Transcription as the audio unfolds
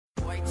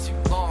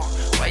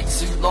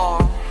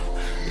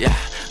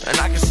And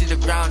I can see the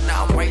ground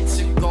now, way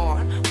too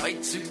gone, way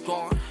too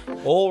gone.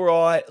 All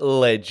right,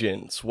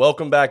 legends.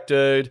 Welcome back,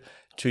 dude,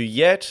 to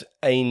yet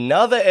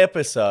another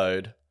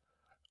episode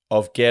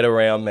of Get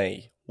Around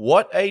Me.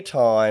 What a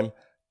time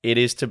it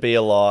is to be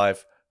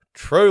alive.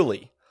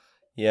 Truly,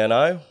 you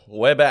know,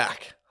 we're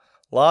back.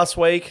 Last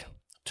week,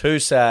 too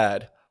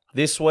sad.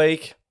 This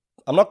week,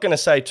 I'm not going to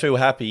say too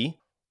happy.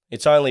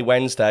 It's only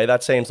Wednesday.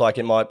 That seems like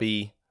it might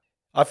be.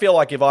 I feel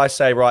like if I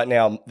say right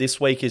now,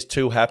 this week is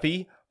too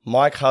happy,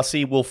 Mike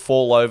Hussey will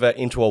fall over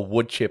into a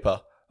wood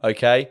chipper,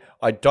 okay?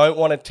 I don't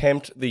want to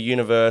tempt the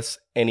universe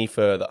any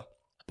further.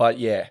 But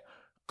yeah,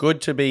 good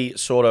to be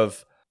sort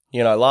of,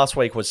 you know, last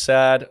week was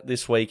sad,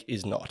 this week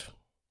is not.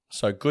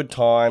 So good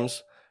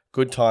times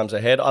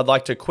ahead. I'd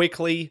like to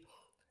quickly,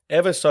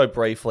 ever so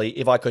briefly,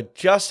 if I could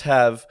just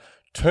have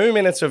 2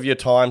 minutes of your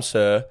time,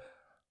 sir,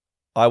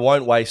 I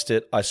won't waste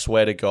it, I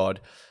swear to God.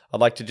 I'd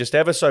like to just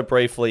ever so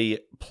briefly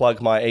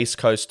plug my East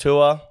Coast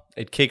tour.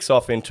 It kicks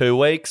off in 2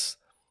 weeks.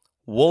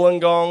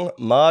 Wollongong,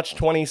 March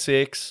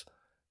 26,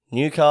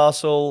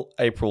 Newcastle,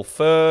 April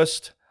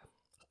 1st,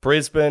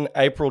 Brisbane,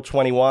 April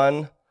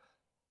 21.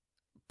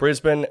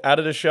 Brisbane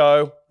added a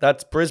show.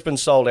 That's Brisbane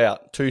sold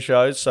out, 2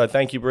 shows, so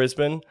thank you,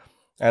 Brisbane.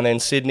 And then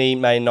Sydney,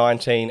 May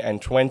 19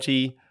 and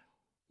 20.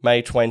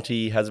 May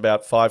 20 has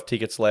about 5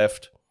 tickets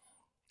left.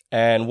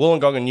 And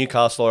Wollongong and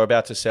Newcastle are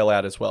about to sell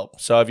out as well.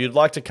 So if you'd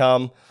like to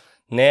come,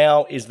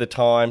 now is the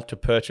time to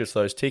purchase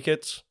those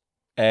tickets.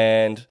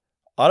 And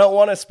I don't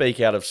want to speak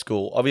out of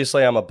school.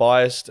 Obviously, I'm a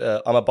biased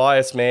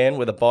man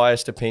with a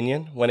biased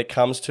opinion when it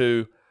comes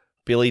to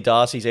Billy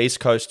Darcy's East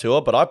Coast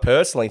tour, but I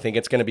personally think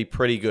it's going to be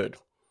pretty good.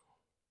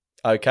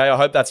 Okay, I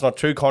hope that's not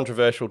too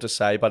controversial to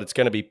say, but it's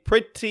going to be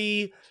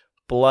pretty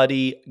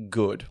bloody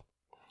good.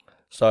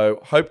 So,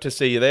 hope to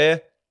see you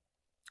there.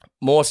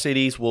 More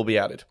cities will be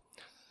added.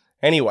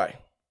 Anyway,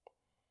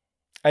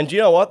 and do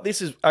you know what?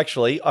 This is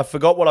actually, I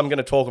forgot what I'm going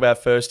to talk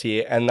about first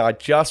here, and I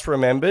just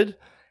remembered.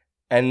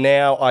 And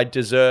now I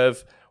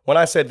deserve, when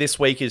I said this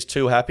week is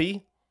too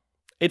happy,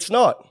 it's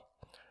not.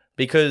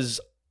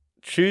 Because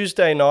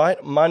Tuesday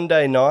night,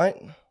 Monday night,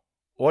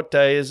 what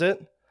day is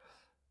it?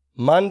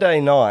 Monday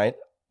night,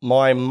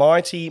 my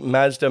mighty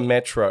Mazda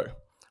Metro,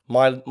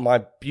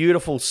 my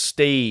beautiful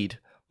steed,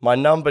 my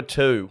number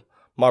 2,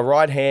 my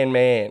right-hand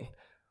man,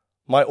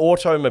 my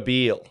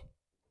automobile,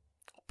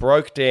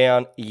 broke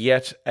down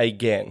yet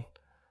again.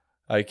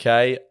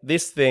 Okay?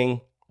 This thing,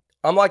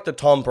 I'm like the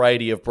Tom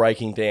Brady of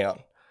breaking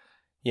down.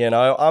 You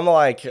know,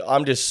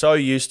 I'm just so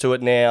used to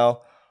it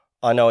now.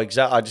 I know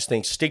exactly. I just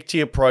think stick to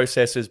your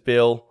processes,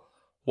 Bill.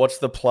 What's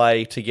the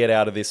play to get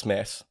out of this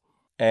mess?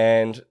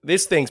 And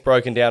this thing's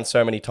broken down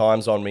so many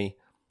times on me.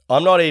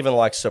 I'm not even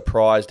like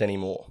surprised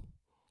anymore.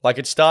 Like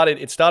it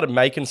started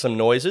making some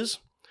noises.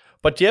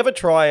 But do you ever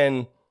try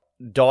and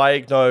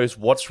diagnose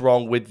what's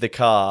wrong with the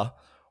car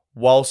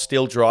while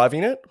still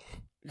driving it?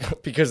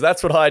 Because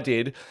that's what I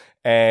did.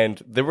 And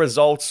the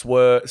results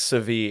were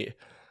severe.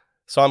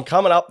 So I'm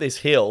coming up this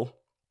hill.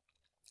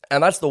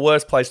 And that's the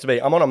worst place to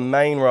be. I'm on a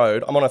main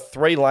road. I'm on a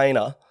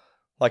 3-laner,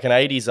 like an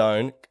 80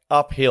 zone,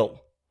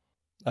 uphill.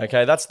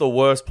 Okay, that's the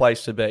worst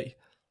place to be.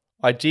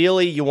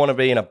 Ideally, you want to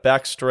be in a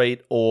back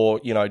street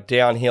or, you know,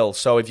 downhill.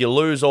 So if you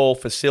lose all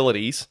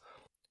facilities,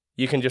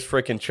 you can just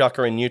freaking chuck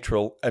her in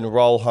neutral and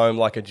roll home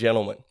like a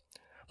gentleman.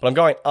 But I'm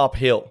going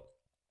uphill.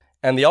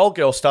 And the old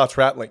girl starts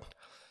rattling,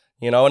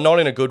 you know, and not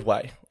in a good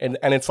way. And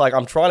it's like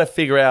I'm trying to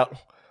figure out,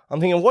 I'm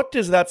thinking, what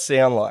does that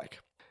sound like?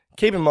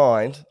 Keep in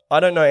mind,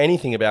 I don't know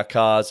anything about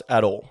cars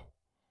at all.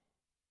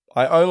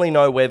 I only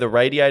know where the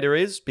radiator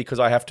is because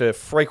I have to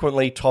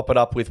frequently top it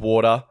up with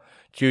water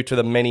due to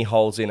the many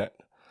holes in it.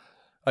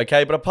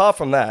 Okay, but apart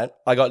from that,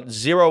 I got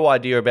zero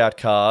idea about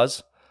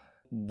cars,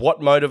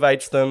 what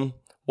motivates them,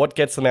 what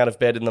gets them out of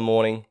bed in the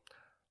morning.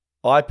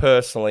 I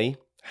personally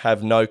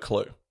have no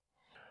clue.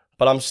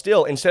 But I'm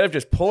still, instead of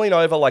just pulling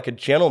over like a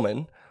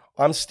gentleman,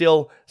 I'm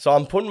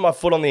putting my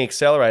foot on the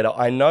accelerator.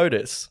 I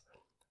notice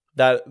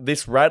that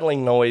this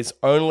rattling noise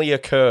only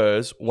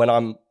occurs when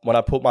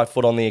I put my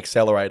foot on the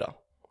accelerator.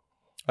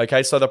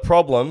 Okay, so the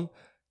problem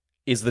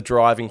is the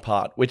driving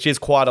part, which is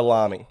quite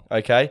alarming,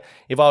 okay?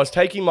 If I was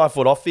taking my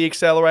foot off the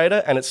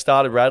accelerator and it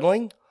started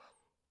rattling,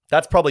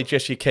 that's probably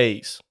just your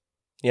keys.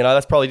 You know,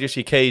 that's probably just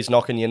your keys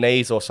knocking your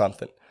knees or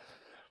something.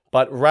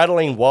 But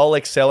rattling while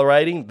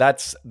accelerating,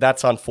 that's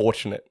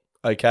unfortunate,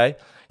 okay?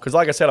 Because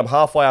like I said, I'm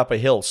halfway up a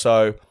hill,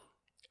 so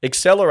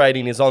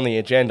accelerating is on the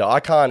agenda. I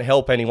can't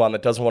help anyone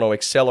that doesn't want to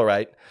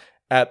accelerate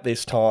at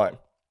this time.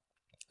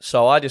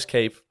 So I just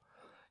keep,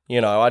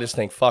 I just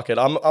think, fuck it.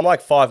 I'm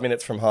like 5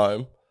 minutes from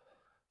home.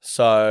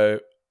 So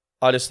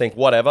I just think,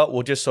 whatever,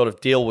 we'll just sort of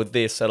deal with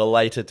this at a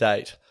later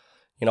date.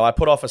 I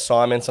put off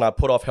assignments and I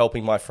put off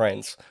helping my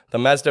friends. The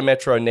Mazda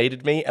Metro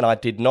needed me and I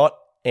did not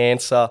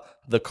answer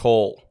the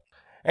call.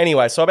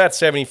 Anyway, so about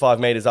 75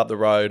 meters up the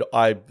road,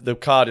 the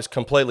car just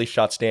completely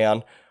shuts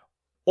down.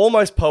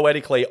 Almost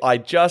poetically, I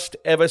just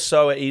ever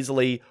so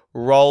easily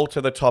roll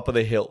to the top of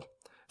the hill.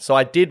 So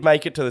I did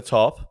make it to the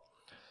top,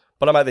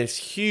 but I'm at this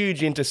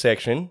huge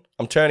intersection.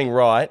 I'm turning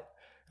right,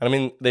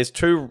 and there's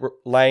two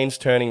lanes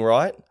turning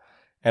right,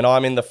 and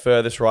I'm in the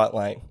furthest right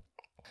lane.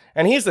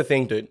 And here's the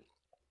thing, dude.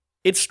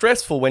 It's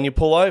stressful when you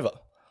pull over.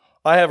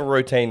 I have a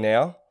routine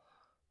now.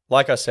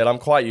 Like I said, I'm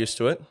quite used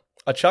to it.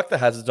 I chuck the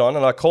hazards on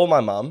and I call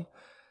my mum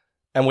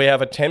and we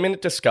have a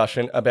 10-minute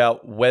discussion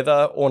about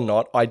whether or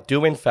not I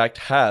do in fact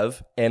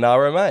have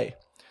NRMA.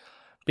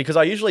 Because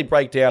I usually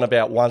break down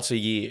about once a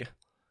year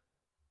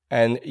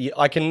and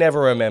I can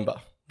never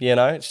remember,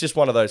 it's just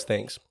one of those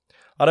things.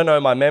 I don't know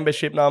my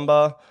membership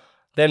number.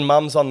 Then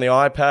mum's on the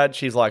iPad.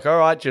 She's like, all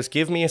right, just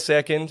give me a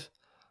second.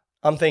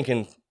 I'm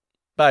thinking,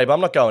 babe,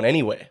 I'm not going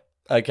anywhere,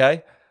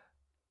 okay?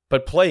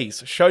 But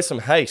please, show some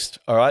haste,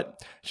 all right?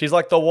 She's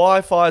like, the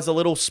Wi-Fi is a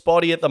little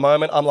spotty at the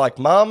moment. I'm like,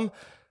 Mum,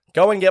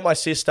 go and get my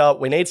sister.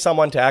 We need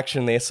someone to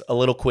action this a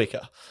little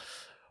quicker.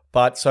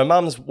 But so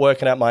Mum's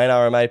working out my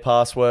NRMA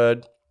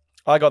password.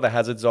 I got the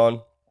hazards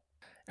on.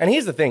 And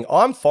here's the thing.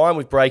 I'm fine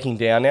with breaking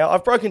down now.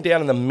 I've broken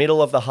down in the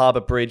middle of the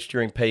Harbour Bridge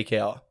during peak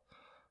hour,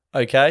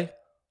 okay?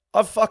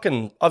 I've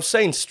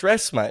seen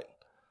stress, mate.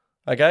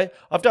 Okay,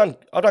 I've done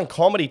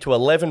comedy to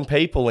 11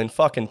 people in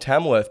fucking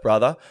Tamworth,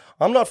 brother.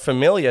 I'm not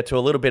familiar to a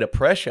little bit of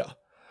pressure, a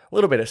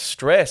little bit of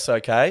stress.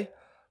 Okay,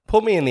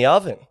 put me in the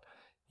oven,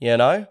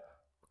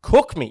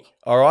 cook me.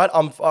 All right,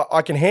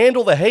 I can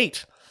handle the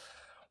heat.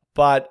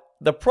 But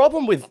the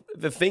problem with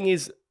the thing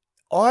is,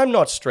 I'm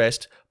not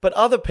stressed, but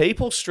other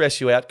people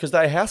stress you out because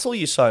they hassle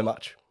you so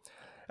much.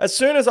 As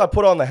soon as I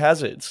put on the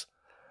hazards,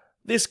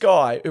 this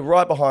guy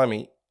right behind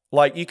me,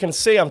 like you can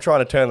see, I'm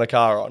trying to turn the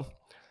car on.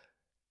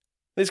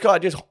 This guy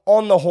just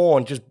on the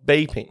horn, just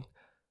beeping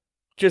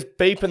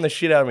the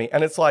shit out of me.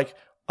 And it's like,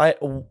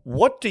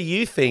 what do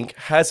you think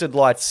hazard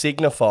lights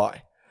signify?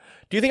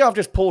 Do you think I've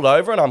just pulled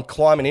over and I'm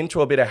climbing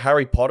into a bit of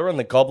Harry Potter and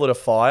the Goblet of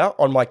Fire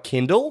on my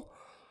Kindle?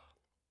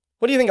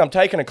 What do you think, I'm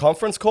taking a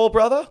conference call,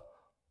 brother?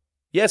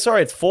 Yeah,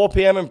 sorry, it's 4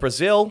 p.m. in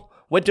Brazil.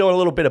 We're doing a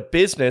little bit of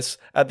business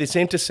at this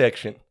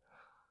intersection.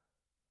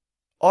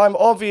 I'm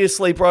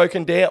obviously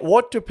broken down.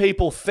 What do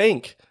people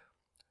think?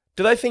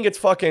 Do they think it's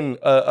fucking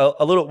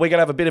a little, we're going to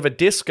have a bit of a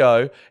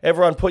disco,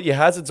 everyone put your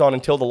hazards on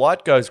until the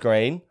light goes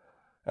green,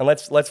 and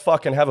let's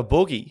fucking have a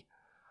boogie.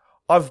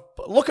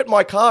 Look at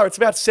my car, it's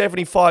about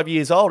 75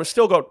 years old, it's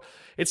still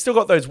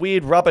got those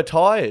weird rubber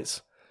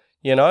tires,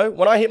 when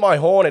I hit my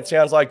horn it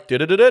sounds like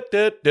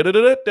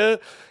da-da-da-da-da-da-da-da-da.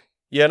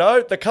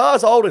 The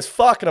car's old as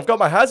fuck and I've got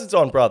my hazards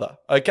on, brother,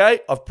 okay?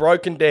 I've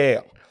broken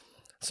down.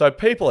 So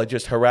people are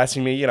just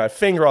harassing me,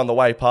 finger on the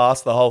way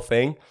past the whole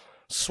thing.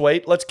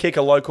 Sweet, let's kick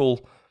a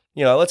local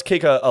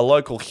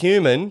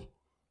human,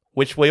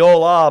 which we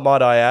all are,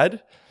 might I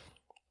add.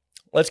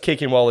 Let's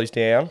kick him while he's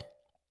down.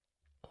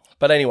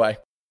 But anyway,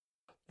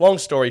 long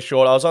story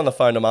short, I was on the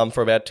phone to Mum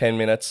for about 10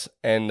 minutes,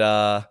 and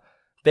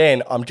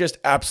then I'm just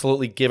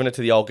absolutely giving it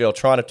to the old girl,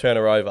 trying to turn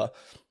her over.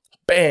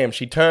 Bam,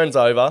 she turns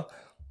over,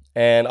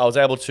 and I was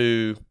able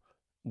to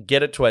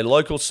get it to a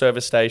local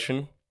service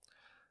station,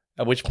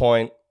 at which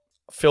point,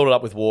 filled it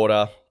up with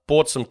water,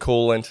 bought some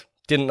coolant,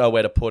 didn't know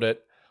where to put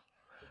it.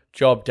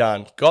 Job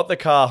done. Got the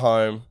car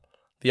home.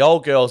 The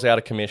old girl's out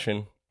of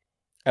commission.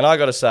 And I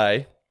got to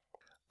say,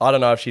 I don't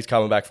know if she's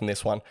coming back from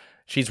this one.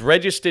 She's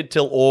registered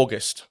till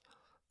August.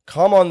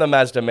 Come on, the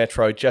Mazda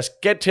Metro.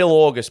 Just get till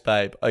August,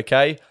 babe.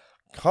 Okay?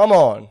 Come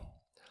on.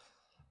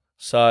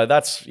 So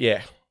that's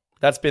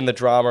been the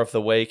drama of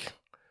the week.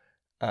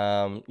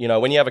 When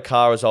you have a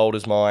car as old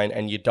as mine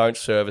and you don't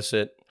service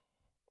it,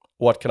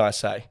 what can I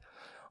say?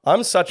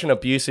 I'm such an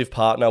abusive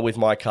partner with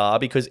my car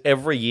because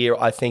every year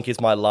I think is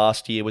my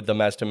last year with the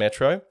Mazda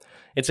Metro.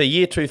 It's a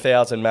year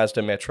 2000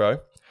 Mazda Metro.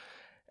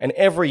 And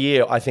every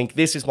year I think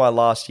this is my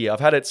last year.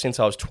 I've had it since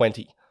I was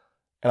 20.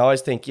 And I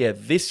always think,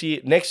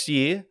 next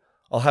year,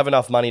 I'll have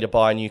enough money to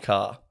buy a new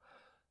car.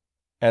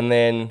 And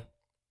then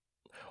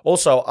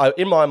also,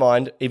 in my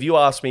mind, if you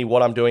ask me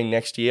what I'm doing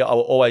next year, I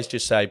will always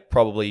just say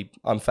probably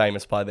I'm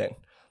famous by then.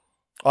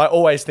 I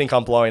always think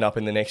I'm blowing up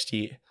in the next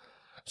year.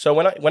 So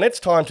when it's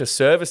time to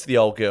service the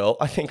old girl,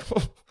 I think,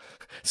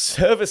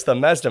 service the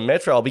Mazda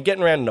Metro. I'll be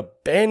getting around in a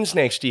Benz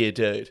next year,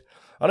 dude.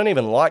 I don't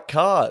even like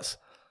cars.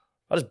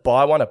 I just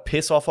buy one to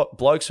piss off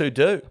blokes who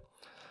do.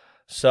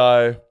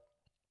 So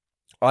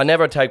I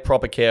never take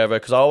proper care of her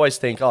because I always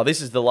think,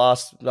 this is the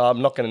last,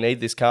 I'm not going to need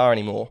this car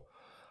anymore.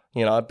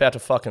 About to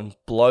fucking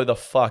blow the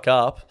fuck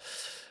up.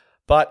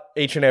 But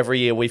each and every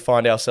year we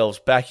find ourselves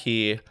back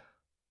here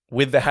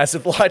with the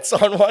hazard lights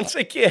on once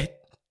again.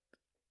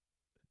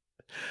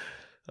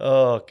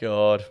 Oh,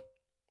 God.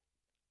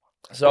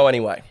 So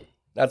anyway,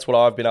 that's what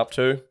I've been up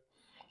to.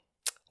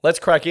 Let's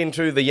crack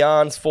into the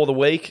yarns for the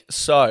week.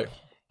 So,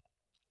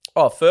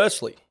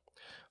 firstly, I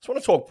just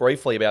want to talk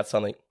briefly about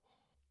something.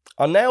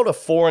 I nailed a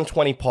 4 and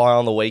 20 pie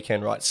on the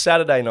weekend, right?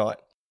 Saturday night.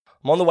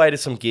 I'm on the way to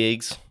some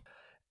gigs.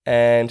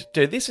 And,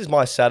 dude, this is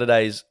my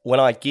Saturdays when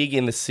I gig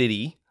in the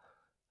city.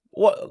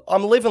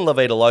 I'm living La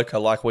Vida Loca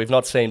like we've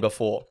not seen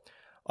before.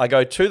 I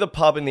go to the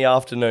pub in the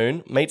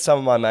afternoon, meet some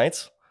of my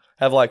mates,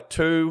 have like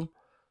 2,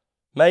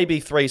 maybe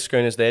 3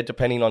 schooners there,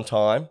 depending on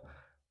time.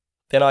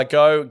 Then I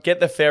go get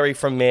the ferry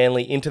from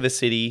Manly into the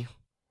city,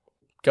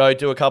 go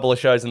do a couple of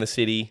shows in the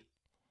city.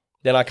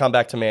 Then I come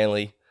back to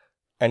Manly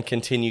and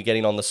continue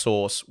getting on the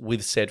sauce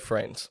with said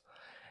friends.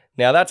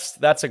 Now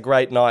that's a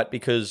great night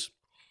because,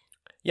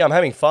 yeah, I'm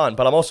having fun,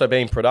 but I'm also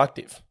being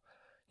productive.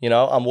 You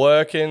know, I'm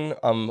working,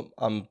 I'm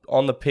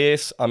on the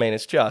piss. I mean,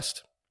 it's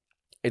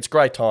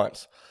great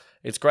times.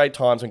 It's great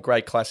times and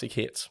great classic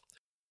hits.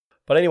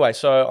 But anyway,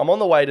 so I'm on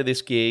the way to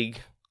this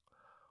gig.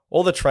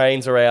 All the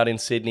trains are out in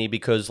Sydney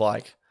because,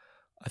 like,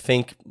 I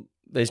think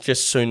there's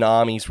just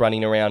tsunamis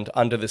running around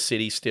under the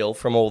city still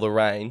from all the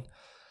rain.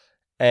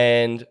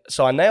 And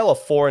so I nail a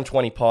 4 and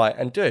 20 pie.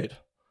 And dude,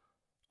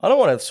 I don't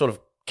want to sort of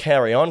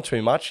carry on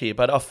too much here,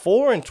 but a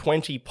 4 and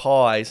 20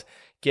 pies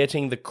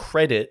getting the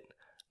credit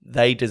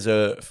they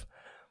deserve.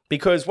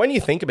 Because when you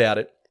think about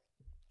it,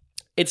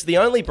 it's the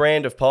only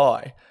brand of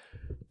pie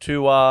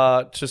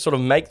to sort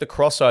of make the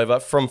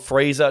crossover from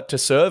freezer to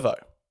servo.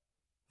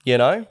 You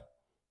know?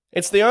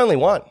 It's the only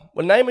one.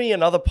 Well, name me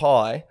another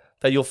pie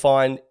that you'll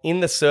find in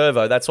the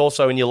servo that's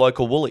also in your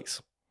local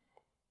Woolies.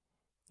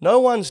 No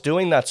one's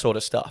doing that sort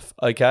of stuff,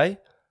 okay?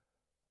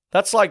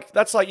 That's like,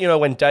 you know,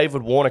 when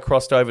David Warner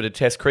crossed over to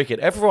Test cricket.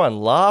 Everyone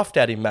laughed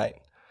at him, mate.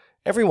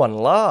 Everyone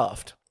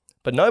laughed.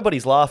 But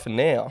nobody's laughing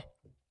now.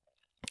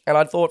 And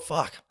I thought,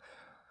 fuck,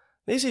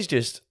 this is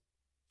just,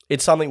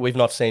 it's something we've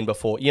not seen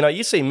before. You know,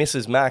 you see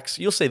Mrs. Max,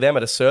 you'll see them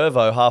at a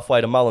servo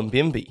halfway to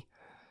Mullumbimby.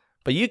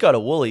 But you go to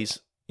Woolies,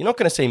 you're not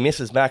going to see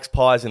Mrs. Max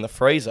pies in the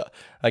freezer,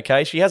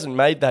 okay? She hasn't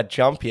made that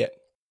jump yet.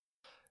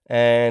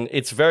 And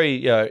it's very,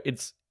 you know,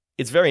 it's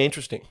very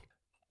interesting.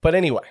 But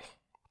anyway,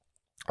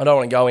 I don't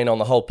want to go in on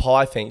the whole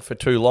pie thing for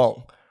too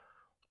long.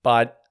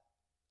 But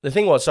the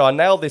thing was, so I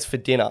nailed this for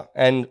dinner,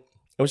 and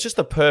it was just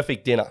the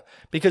perfect dinner.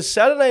 Because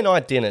Saturday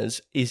night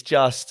dinners is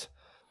just,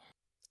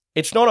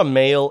 it's not a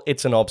meal,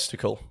 it's an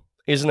obstacle.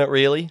 Isn't it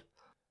really?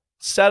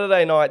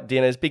 Saturday night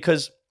dinners,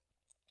 because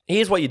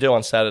here's what you do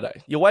on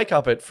Saturday. You wake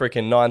up at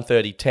freaking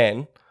 9:30,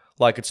 10,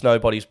 like it's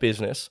nobody's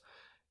business.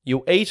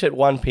 You eat at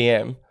 1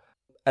 p.m,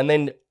 and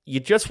then you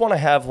just want to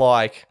have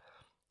like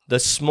the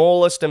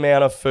smallest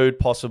amount of food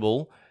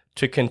possible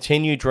to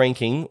continue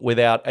drinking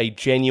without a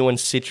genuine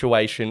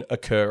situation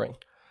occurring.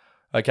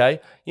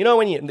 Okay? You know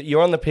when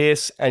you're on the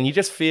piss and you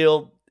just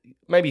feel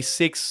maybe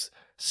six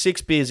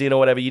beers in or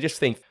whatever, you just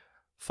think,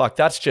 fuck,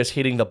 that's just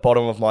hitting the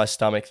bottom of my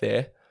stomach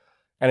there.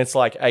 And it's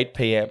like 8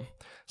 p.m.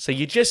 So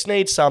you just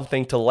need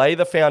something to lay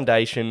the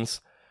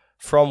foundations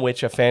from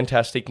which a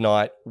fantastic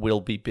night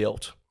will be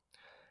built.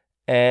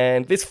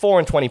 And this 4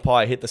 and 20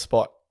 pie hit the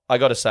spot, I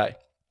got to say.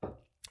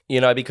 You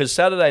know, because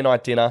Saturday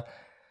night dinner,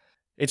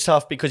 it's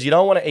tough because you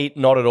don't want to eat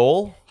not at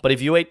all, but if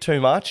you eat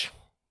too much,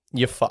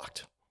 you're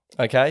fucked,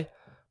 okay?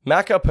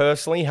 Macca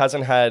personally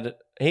hasn't had,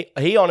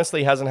 he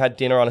honestly hasn't had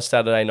dinner on a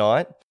Saturday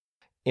night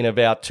in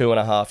about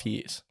 2.5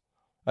 years,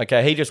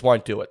 okay? He just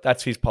won't do it.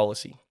 That's his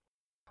policy.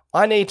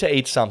 I need to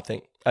eat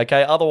something,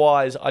 okay?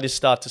 Otherwise, I just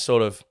start to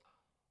sort of,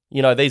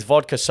 you know, these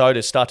vodka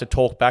sodas start to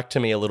talk back to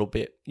me a little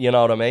bit. You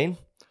know what I mean?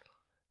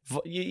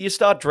 You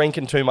start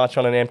drinking too much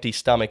on an empty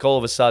stomach, all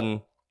of a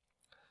sudden,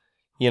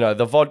 you know,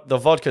 the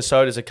vodka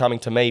sodas are coming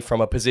to me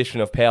from a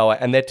position of power,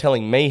 and they're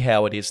telling me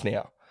how it is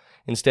now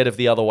instead of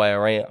the other way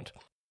around.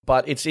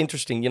 But it's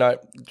interesting, you know,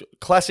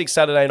 classic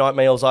Saturday night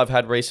meals I've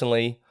had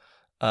recently.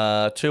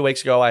 2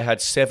 weeks ago, I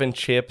had 7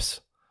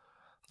 chips.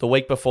 The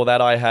week before that,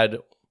 I had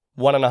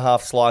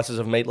 1.5 slices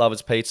of Meat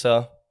Lovers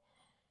pizza.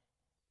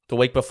 The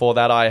week before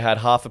that, I had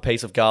half a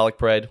piece of garlic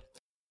bread.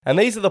 And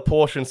these are the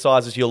portion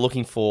sizes you're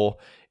looking for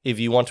if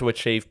you want to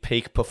achieve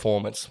peak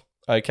performance,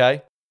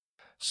 okay?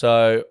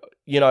 So,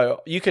 you know,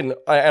 you can,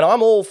 and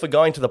I'm all for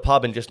going to the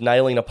pub and just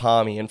nailing a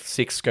palmy and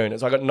 6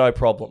 schooners. I got no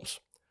problems,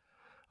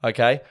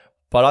 okay?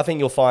 But I think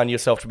you'll find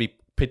yourself to be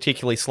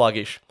particularly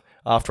sluggish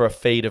after a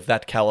feed of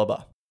that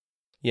caliber,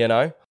 you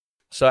know?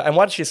 So, and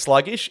once you're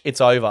sluggish,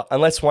 it's over.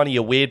 Unless one of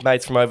your weird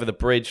mates from over the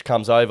bridge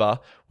comes over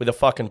with a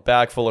fucking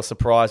bag full of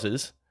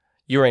surprises,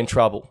 you're in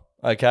trouble,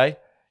 okay?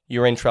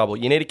 You're in trouble.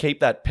 You need to keep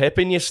that pep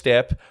in your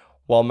step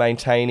while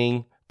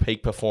maintaining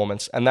peak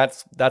performance. And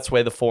that's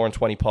where the 4 and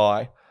 20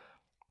 pie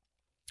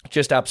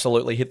just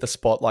absolutely hit the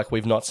spot like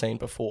we've not seen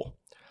before.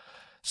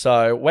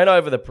 So, went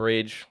over the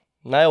bridge,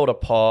 nailed a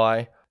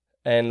pie,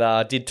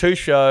 and did 2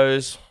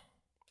 shows.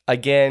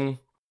 Again,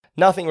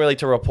 nothing really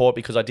to report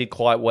because I did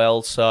quite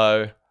well.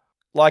 So,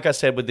 like I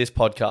said with this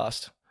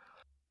podcast,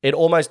 it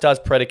almost does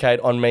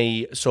predicate on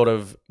me sort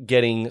of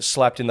getting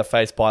slapped in the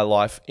face by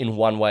life in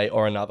one way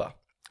or another.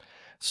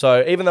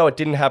 So, even though it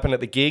didn't happen at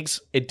the gigs,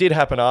 it did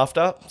happen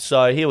after.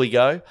 So, here we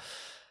go.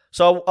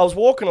 So I was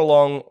walking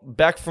along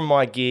back from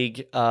my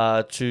gig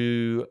I was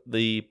going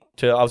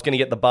to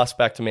get the bus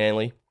back to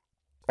Manly,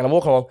 and I'm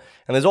walking along,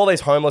 and there's all these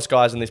homeless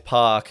guys in this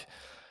park,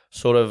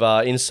 sort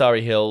of in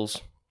Surrey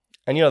Hills,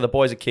 and you know the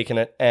boys are kicking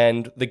it.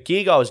 And the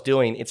gig I was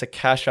doing, it's a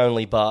cash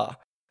only bar,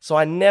 so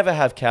I never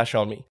have cash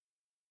on me,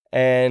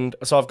 and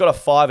so I've got a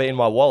 $5 in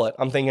my wallet.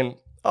 I'm thinking,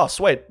 oh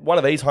sweet, one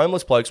of these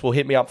homeless blokes will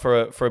hit me up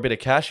for a bit of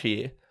cash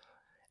here,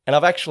 and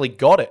I've actually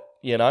got it.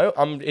 You know,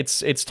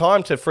 it's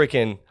time to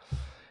freaking.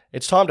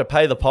 It's time to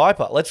pay the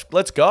piper.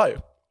 Let's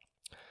go.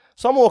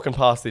 So I'm walking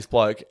past this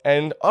bloke,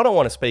 and I don't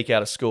want to speak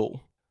out of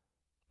school,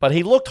 but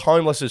he looked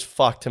homeless as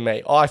fuck to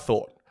me, I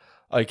thought.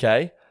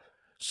 Okay.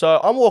 So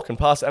I'm walking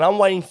past and I'm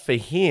waiting for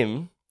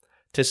him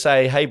to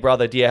say, hey,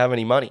 brother, do you have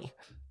any money?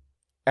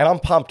 And I'm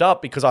pumped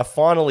up because I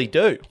finally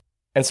do.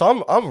 And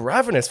so I'm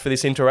ravenous for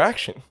this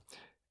interaction.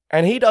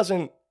 And he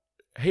doesn't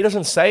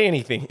say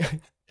anything.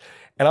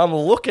 And I'm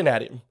looking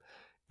at him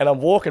and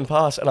I'm walking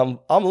past and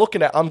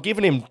I'm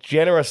giving him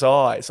generous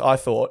eyes, I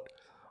thought.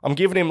 I'm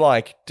giving him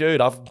like,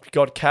 dude, I've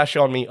got cash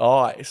on me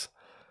eyes.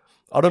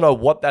 I don't know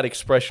what that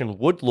expression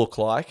would look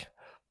like,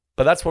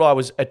 but that's what I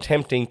was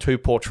attempting to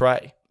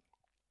portray.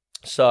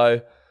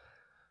 So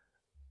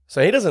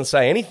he doesn't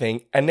say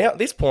anything. And now at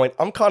this point,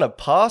 I'm kind of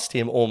past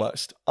him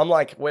almost. I'm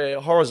like, we're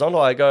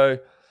horizontal. I go,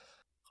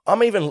 I'm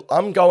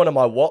going to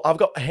my wallet. I've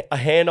got a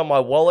hand on my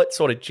wallet,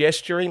 sort of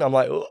gesturing. I'm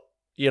like, oh,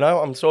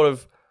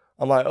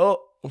 I'm like,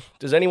 oh,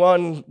 does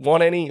anyone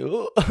want any?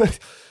 Oh.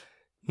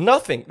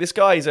 Nothing. This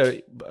guy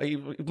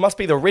he must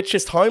be the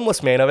richest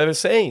homeless man I've ever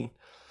seen.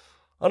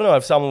 I don't know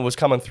if someone was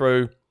coming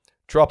through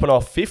dropping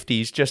off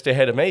 50s just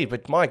ahead of me,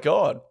 but my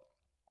God.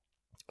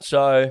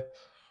 So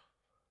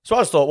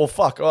I just thought, well,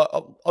 fuck,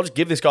 I'll just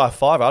give this guy a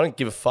 $5. I don't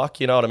give a fuck,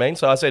 you know what I mean?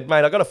 So I said,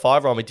 mate, I got a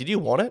 $5 on me. Did you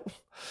want it?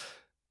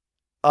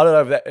 I don't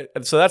know if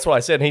that. So that's what I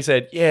said. And he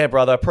said, yeah,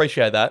 brother,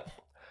 appreciate that.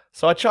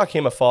 So I chuck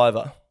him a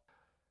 $5.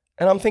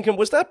 And I'm thinking,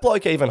 was that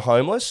bloke even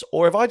homeless?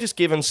 Or have I just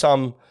given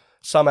some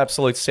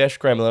absolute sesh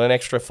gremlin an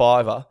extra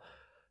 $5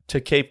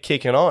 to keep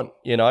kicking on?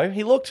 You know,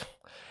 he looked.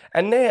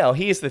 And now,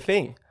 here's the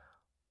thing.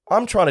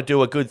 I'm trying to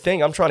do a good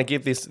thing. I'm trying to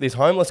give this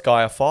homeless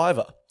guy a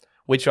 $5,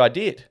 which I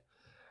did.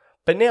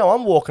 But now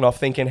I'm walking off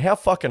thinking, how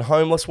fucking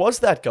homeless was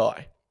that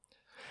guy?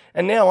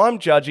 And now I'm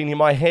judging in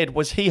my head,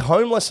 was he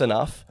homeless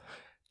enough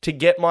to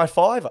get my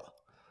 $5?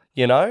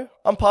 You know,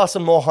 I'm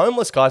passing more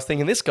homeless guys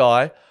thinking this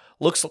guy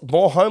looks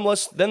more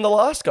homeless than the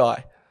last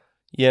guy,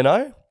 you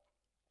know?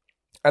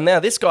 And now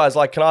this guy's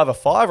like, can I have a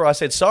 $5? I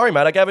said, sorry,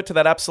 mate, I gave it to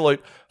that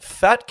absolute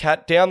fat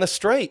cat down the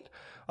street.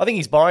 I think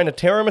he's buying a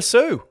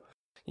tiramisu,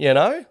 you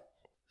know?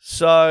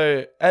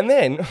 So, and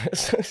then,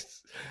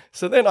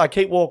 so then I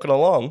keep walking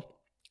along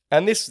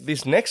and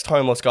this next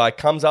homeless guy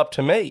comes up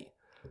to me.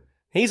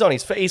 He's on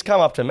his feet. He's come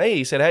up to me.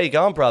 He said, how you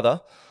going,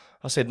 brother?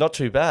 I said, not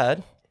too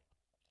bad.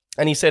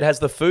 And he said, has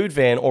the food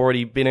van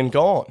already been and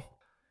gone?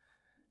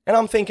 And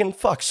I'm thinking,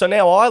 fuck, so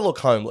now I look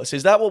homeless.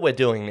 Is that what we're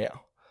doing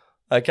now?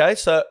 Okay,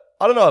 so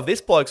I don't know if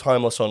this bloke's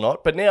homeless or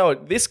not, but now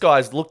this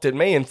guy's looked at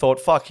me and thought,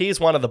 fuck, here's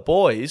one of the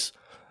boys.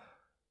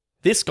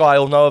 This guy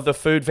will know if the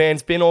food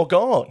van's been or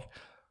gone.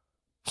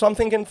 So I'm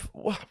thinking,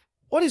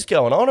 what is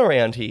going on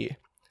around here?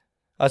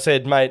 I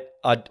said, mate,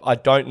 I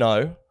don't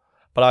know,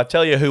 but I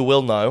tell you who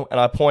will know. And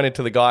I pointed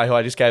to the guy who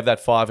I just gave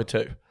that $5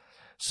 to.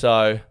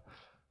 So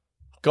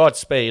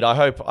Godspeed. I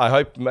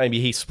hope maybe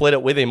he split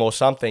it with him or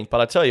something. But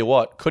I tell you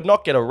what, could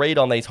not get a read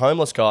on these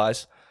homeless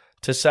guys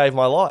to save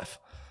my life.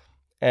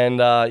 And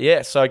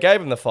so I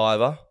gave him the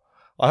 $5.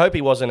 I hope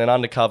he wasn't an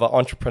undercover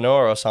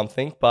entrepreneur or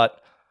something.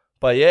 But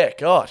yeah,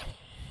 God,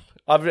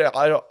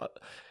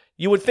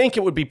 you would think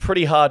it would be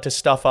pretty hard to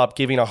stuff up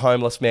giving a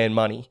homeless man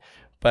money.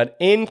 But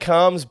in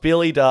comes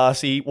Billy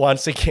Darcy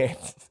once again.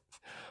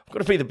 I've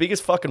got to be the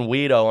biggest fucking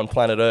weirdo on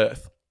planet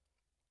Earth.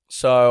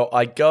 So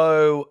I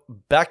go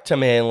back to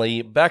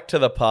Manly, back to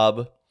the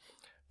pub,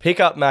 pick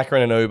up Macca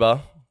in an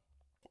Uber.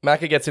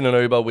 Macca gets in an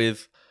Uber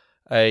with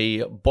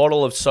a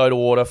bottle of soda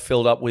water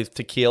filled up with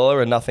tequila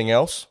and nothing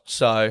else.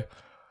 So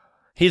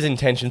his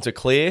intentions are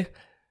clear.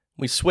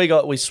 We swig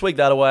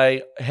that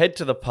away, head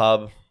to the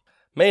pub,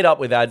 meet up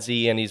with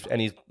Adzi and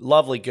his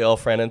lovely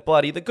girlfriend, and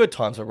bloody, the good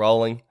times are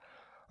rolling.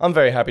 I'm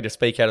very happy to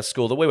speak out of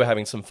school that we were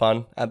having some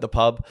fun at the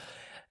pub.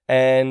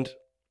 And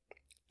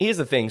here's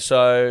the thing.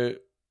 So,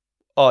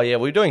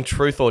 we're doing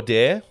truth or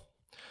dare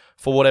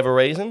for whatever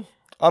reason.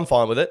 I'm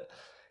fine with it.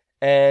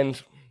 And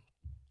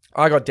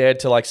I got dared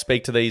to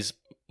speak to these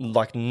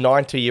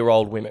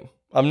 90-year-old women.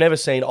 I've never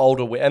seen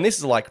older women. And this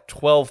is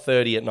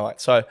 12:30 at night.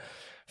 So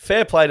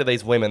fair play to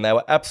these women. They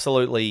were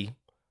absolutely,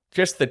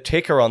 just the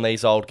ticker on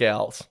these old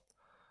gals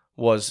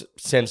was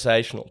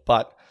sensational.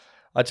 But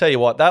I tell you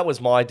what, that was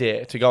my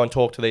dare, to go and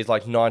talk to these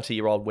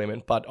 90-year-old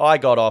women. But I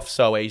got off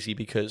so easy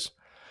because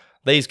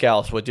these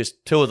gals were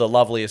just two of the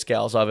loveliest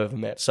gals I've ever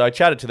met. So I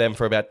chatted to them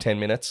for about 10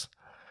 minutes.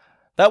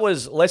 That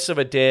was less of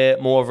a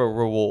dare, more of a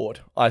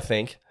reward, I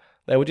think.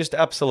 They were just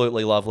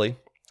absolutely lovely.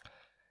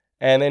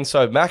 And then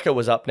so Macca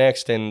was up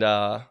next, and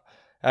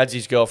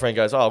Adzi's girlfriend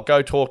goes, oh,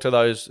 go talk to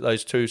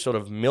those two sort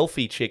of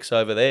milfy chicks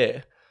over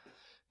there,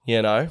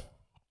 you know.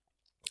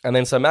 And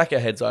then so Macca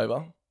heads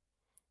over.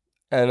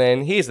 And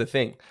then here's the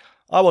thing.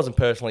 I wasn't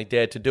personally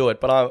dared to do it,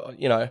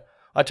 but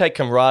I take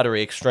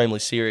camaraderie extremely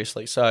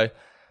seriously. So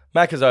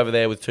Macca's over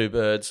there with two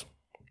birds.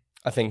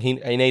 I think he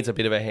needs a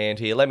bit of a hand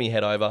here. Let me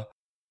head over.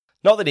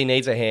 Not that he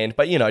needs a hand,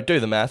 but, do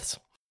the maths.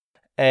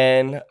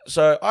 And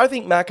so I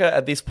think Macca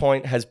at this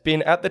point has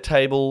been at the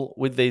table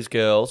with these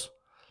girls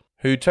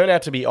who turn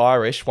out to be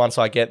Irish once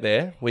I get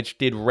there, which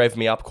did rev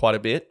me up quite a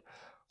bit.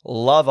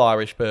 Love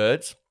Irish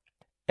birds.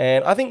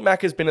 And I think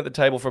Macca's been at the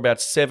table for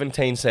about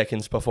 17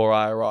 seconds before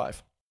I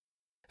arrive.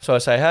 So I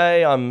say,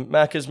 hey, I'm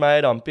Macca's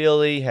mate, I'm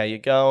Billy, how you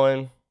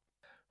going?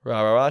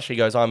 Rah, rah, rah. She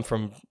goes, I'm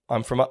from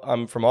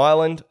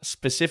Ireland,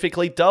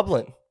 specifically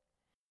Dublin.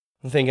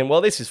 I'm thinking,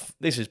 well, this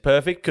is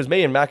perfect because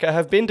me and Macca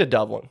have been to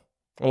Dublin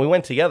and we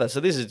went together. So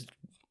this is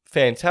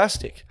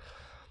fantastic.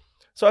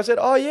 So I said,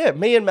 oh yeah,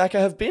 me and Macca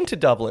have been to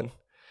Dublin.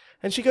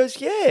 And she goes,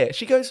 yeah.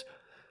 She goes,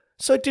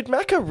 so did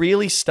Macca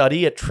really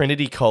study at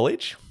Trinity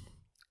College?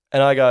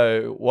 And I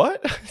go,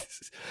 what?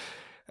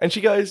 And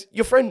she goes,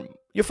 your friend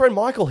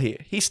Michael here,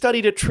 he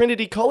studied at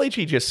Trinity College,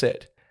 he just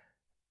said.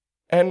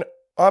 And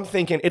I'm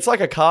thinking, it's like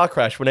a car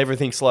crash when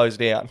everything slows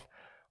down.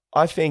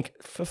 I think,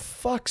 for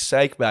fuck's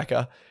sake,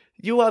 Macca,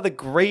 you are the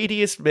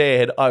greediest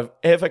man I've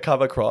ever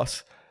come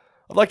across.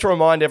 I'd like to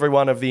remind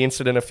everyone of the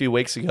incident a few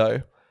weeks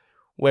ago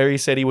where he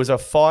said he was a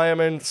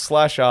fireman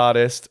 /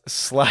 artist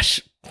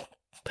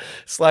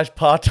 /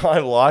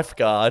 part-time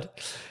lifeguard.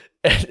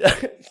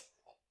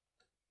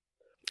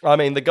 I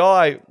mean, the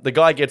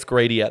guy gets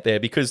greedy out there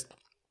because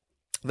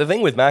the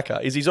thing with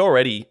Macca is he's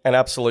already an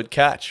absolute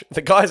catch.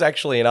 The guy's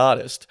actually an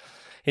artist.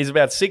 He's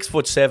about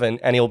 6'7"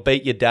 and he'll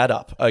beat your dad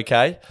up,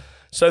 okay?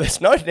 So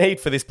there's no need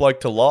for this bloke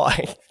to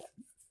lie,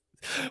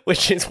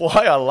 which is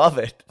why I love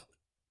it.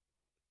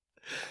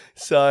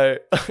 So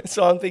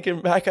I'm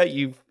thinking,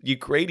 Macca, you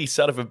greedy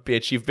son of a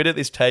bitch. You've been at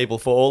this table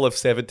for all of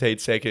 17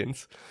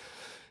 seconds.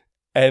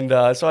 And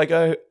so I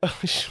go,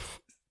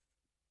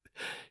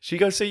 she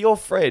goes, so your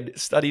friend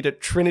studied at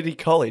Trinity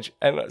College.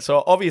 And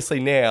so obviously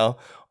now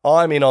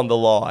I'm in on the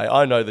lie.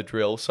 I know the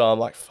drill. So I'm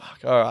like, fuck,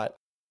 all right.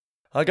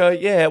 I go,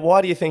 yeah,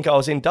 why do you think I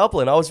was in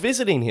Dublin? I was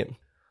visiting him.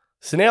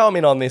 So now I'm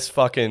in on this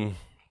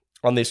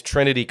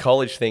Trinity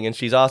College thing and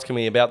she's asking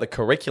me about the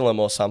curriculum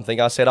or something.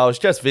 I said, I was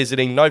just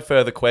visiting, no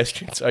further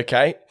questions,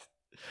 okay?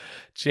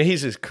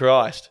 Jesus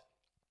Christ.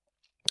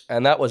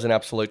 And that was an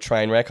absolute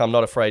train wreck. I'm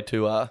not afraid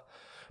to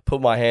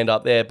put my hand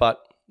up there,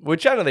 but we're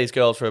chatting to these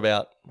girls for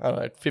about,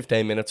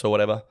 15 minutes or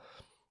whatever.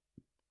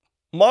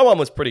 My one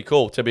was pretty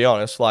cool, to be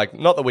honest. Like,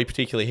 not that we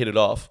particularly hit it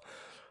off,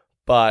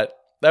 but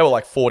they were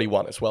like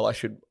 41 as well. I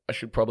should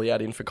probably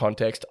add in for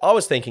context. I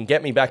was thinking,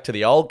 get me back to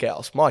the old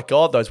gals. My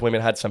God, those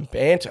women had some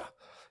banter,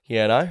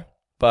 you know?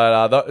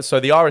 But so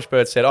the Irish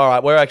bird said, all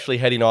right, we're actually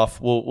heading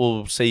off.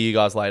 We'll see you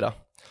guys later.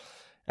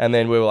 And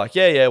then we were like,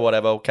 yeah,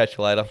 whatever. We'll catch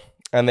you later.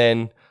 And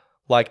then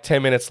like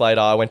 10 minutes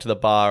later, I went to the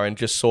bar and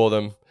just saw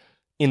them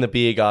in the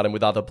beer garden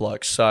with other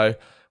blokes. So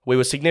we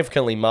were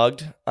significantly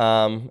mugged.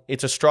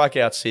 It's a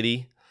strikeout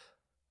city.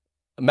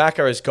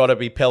 Macca has got to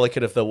be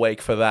Pelican of the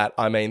Week for that.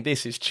 I mean,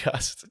 this is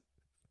just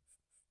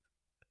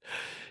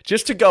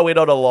to go in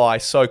on a lie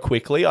so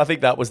quickly. I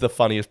think that was the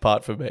funniest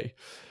part for me.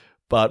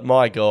 But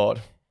my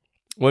God,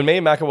 when me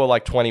and Macca were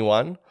like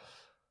 21,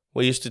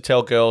 we used to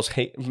tell girls,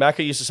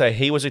 Macca used to say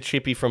he was a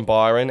chippy from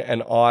Byron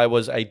and I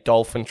was a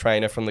dolphin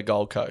trainer from the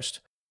Gold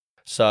Coast.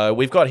 So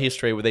we've got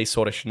history with these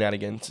sort of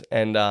shenanigans.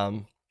 And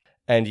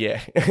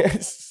yeah.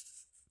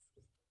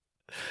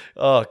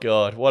 Oh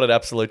God, what an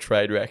absolute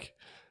trade wreck.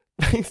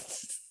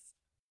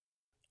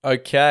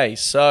 Okay,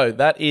 so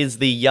that is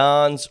the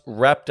yarns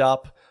wrapped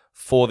up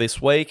for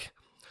this week.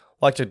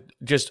 I'd like to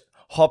just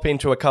hop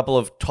into a couple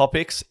of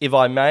topics, if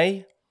I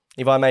may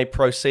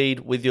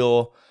proceed with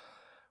your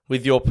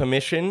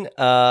permission.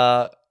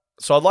 So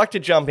I'd like to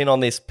jump in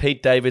on this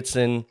Pete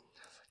Davidson,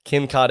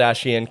 Kim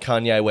Kardashian,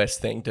 Kanye West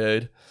thing,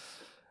 dude.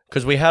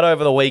 Because we had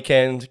over the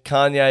weekend,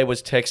 Kanye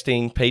was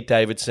texting Pete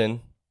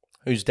Davidson,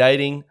 who's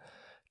dating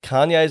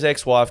Kanye's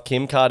ex-wife,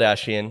 Kim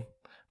Kardashian,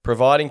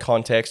 providing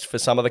context for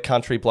some of the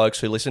country blokes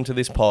who listen to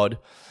this pod.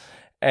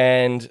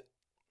 And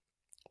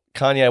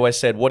Kanye West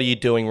said, what are you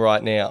doing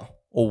right now?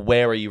 Or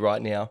where are you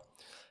right now?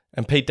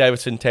 And Pete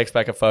Davidson texted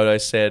back a photo,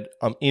 said,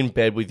 I'm in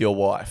bed with your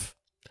wife.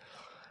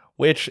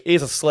 Which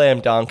is a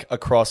slam dunk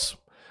across,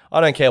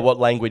 I don't care what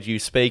language you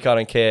speak, I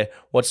don't care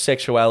what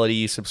sexuality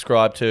you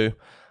subscribe to,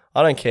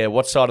 I don't care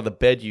what side of the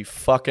bed you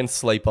fucking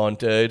sleep on,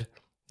 dude.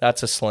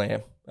 That's a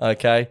slam,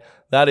 okay?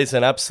 That is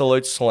an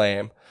absolute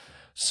slam.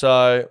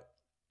 So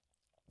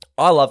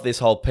I love this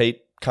whole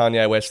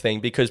Kanye West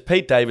thing because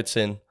Pete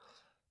Davidson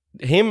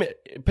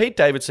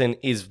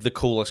is the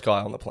coolest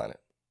guy on the planet,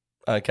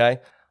 okay?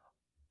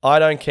 I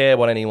don't care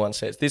what anyone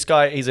says. This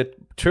guy, he's a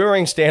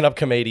touring stand-up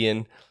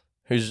comedian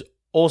who's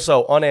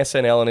also on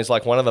SNL and is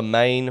like one of the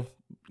main,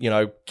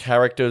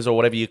 characters or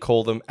whatever you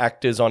call them,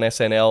 actors on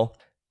SNL.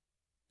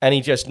 And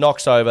he just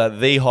knocks over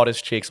the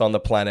hottest chicks on the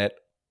planet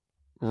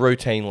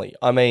routinely.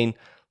 I mean,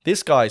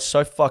 this guy is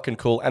so fucking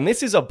cool. And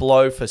this is a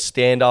blow for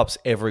stand-ups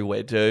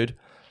everywhere, dude.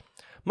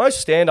 Most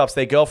stand-ups,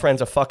 their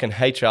girlfriends are fucking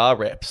HR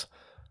reps.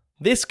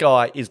 This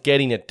guy is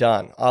getting it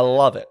done. I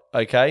love it,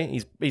 okay?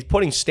 He's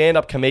putting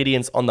stand-up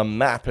comedians on the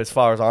map as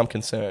far as I'm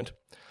concerned.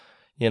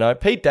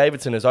 Pete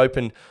Davidson is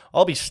open.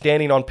 I'll be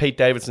standing on Pete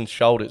Davidson's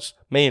shoulders.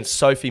 Me and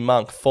Sophie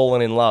Monk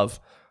falling in love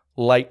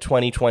late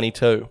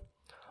 2022.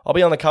 I'll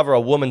be on the cover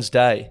of Woman's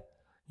Day,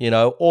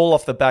 all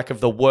off the back of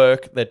the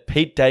work that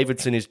Pete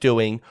Davidson is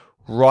doing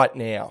right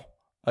now,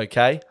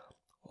 okay?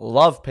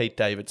 Love Pete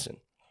Davidson.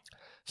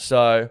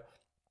 So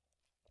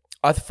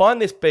I find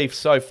this beef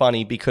so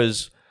funny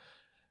because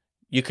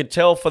you could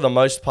tell for the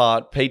most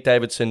part Pete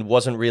Davidson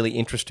wasn't really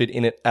interested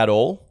in it at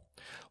all.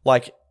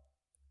 Like,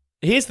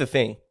 here's the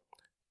thing.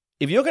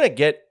 If you're going to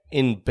get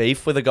in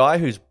beef with a guy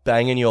who's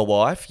banging your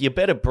wife, you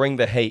better bring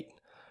the heat.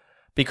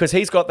 Because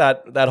he's got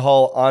that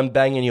whole I'm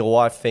banging your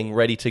wife thing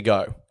ready to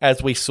go,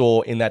 as we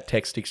saw in that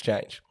text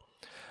exchange.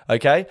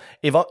 Okay?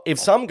 If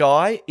some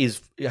guy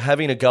is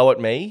having a go at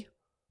me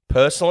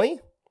personally,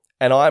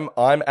 and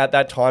I'm at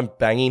that time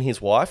banging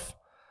his wife,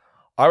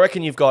 I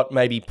reckon you've got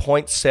maybe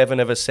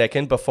 0.7 of a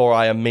second before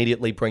I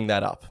immediately bring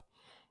that up.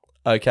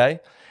 Okay?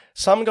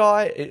 Some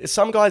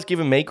guy's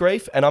giving me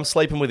grief and I'm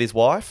sleeping with his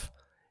wife.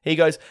 He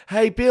goes,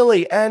 "Hey,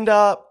 Billy, and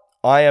I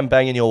am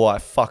banging your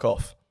wife. Fuck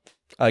off."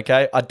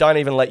 Okay? I don't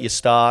even let you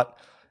start.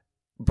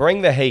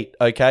 Bring the heat,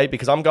 okay?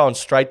 Because I'm going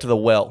straight to the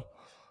well.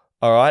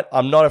 All right?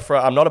 I'm not afraid.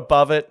 I'm not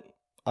above it.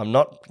 I'm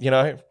not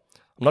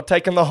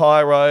taking the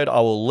high road. I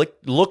will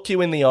look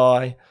you in the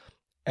eye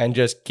and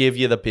just give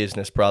you the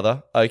business,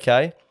 brother.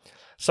 Okay?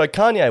 So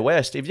Kanye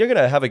West, if you're going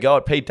to have a go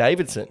at Pete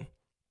Davidson,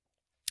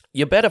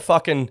 you better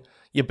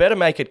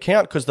make it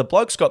count because the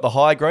bloke's got the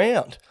high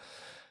ground.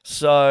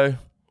 So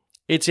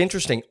it's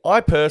interesting.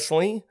 I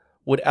personally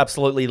would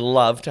absolutely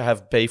love to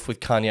have beef with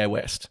Kanye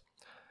West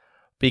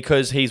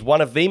because he's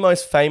one of the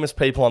most famous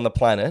people on the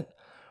planet,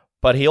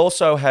 but he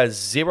also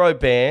has zero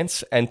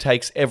bands and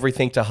takes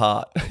everything to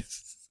heart.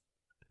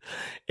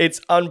 It's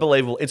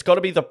unbelievable. It's got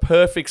to be the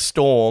perfect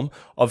storm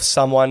of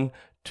someone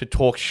to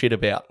talk shit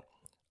about.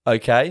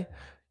 Okay?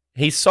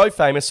 He's so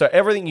famous, so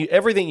everything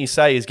you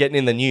say is getting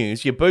in the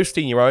news. You're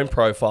boosting your own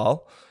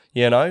profile,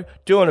 doing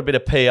a bit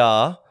of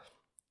PR.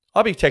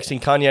 I'd be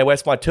texting Kanye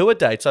West my tour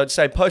dates. I'd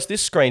say, post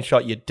this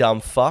screenshot, you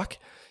dumb fuck.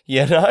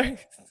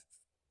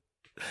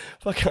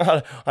 Fuck,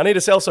 I need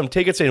to sell some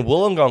tickets in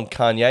Wollongong,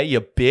 Kanye,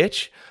 you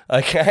bitch.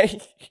 Okay?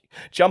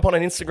 Jump on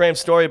an Instagram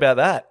story about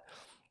that.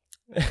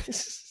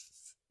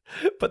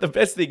 But the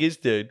best thing is,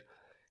 dude,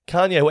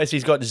 Kanye West,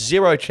 he's got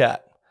zero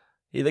chat.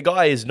 The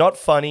guy is not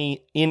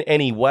funny in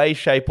any way,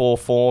 shape, or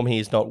form.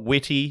 He's not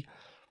witty.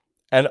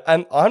 And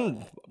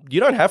you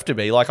don't have to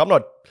be. Like, I'm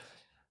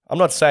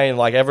not saying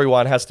like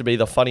everyone has to be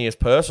the funniest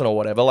person or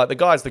whatever. Like, the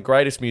guy's the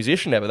greatest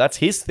musician ever. That's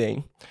his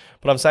thing.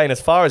 But I'm saying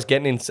as far as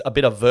getting in a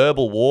bit of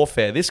verbal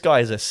warfare, this guy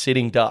is a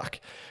sitting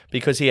duck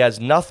because he has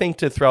nothing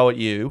to throw at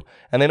you.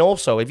 And then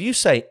also, if you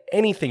say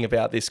anything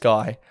about this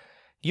guy,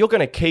 you're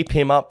going to keep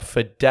him up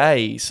for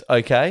days,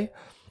 okay?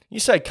 You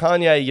say,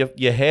 Kanye,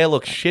 your hair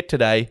looks shit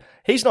today.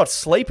 He's not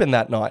sleeping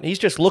that night. He's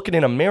just looking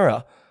in a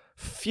mirror,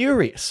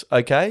 furious,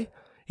 okay?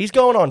 He's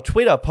going on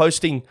Twitter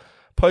posting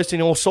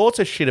all sorts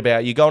of shit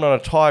about you, going on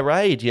a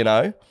tirade,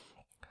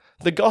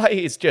 The guy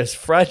is just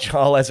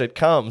fragile as it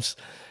comes.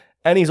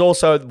 And he's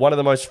also one of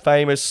the most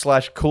famous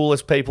 /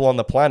 coolest people on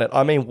the planet.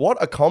 I mean,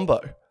 what a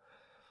combo.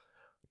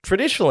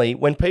 Traditionally,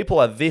 when people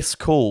are this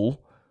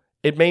cool,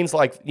 it means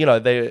like,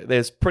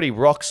 there's pretty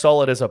rock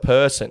solid as a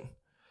person.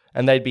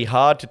 And they'd be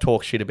hard to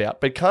talk shit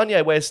about. But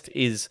Kanye West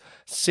is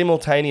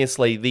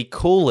simultaneously the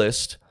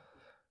coolest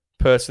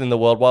person in the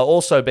world while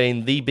also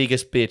being the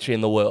biggest bitch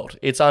in the world.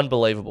 It's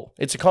unbelievable.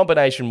 It's a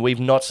combination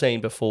we've not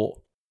seen before.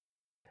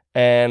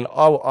 And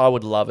I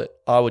would love it.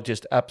 I would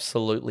just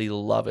absolutely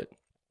love it.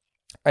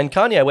 And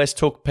Kanye West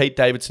took Pete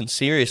Davidson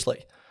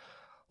seriously.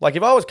 Like,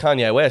 if I was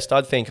Kanye West,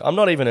 I'd think, I'm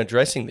not even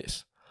addressing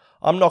this.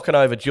 I'm knocking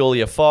over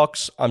Julia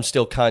Fox. I'm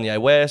still Kanye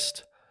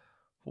West.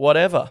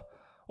 Whatever.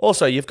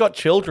 Also, you've got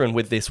children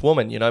with this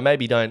woman,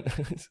 maybe don't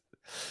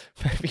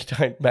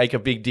make a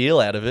big deal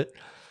out of it.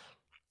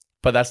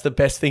 But that's the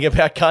best thing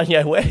about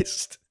Kanye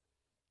West.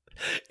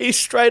 He's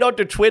straight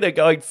onto Twitter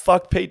going,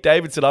 fuck Pete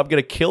Davidson, I'm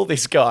going to kill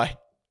this guy.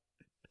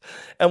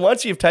 And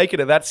once you've taken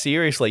it that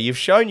seriously, you've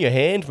shown your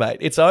hand, mate.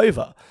 It's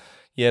over,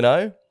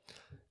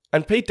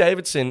 And Pete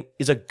Davidson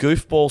is a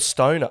goofball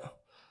stoner,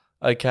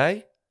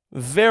 okay?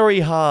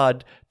 Very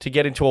hard to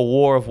get into a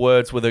war of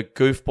words with a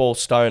goofball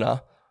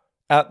stoner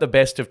at the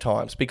best of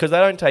times because they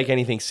don't take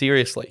anything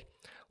seriously,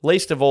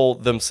 least of all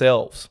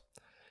themselves,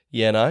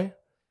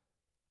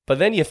 But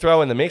then you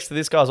throw in the mix that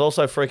this guy's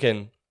also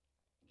freaking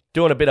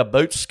doing a bit of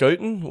boot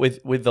scooting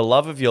with the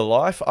love of your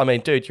life. I mean,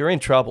 dude, you're in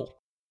trouble,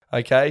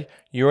 okay?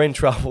 You're in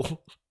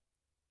trouble.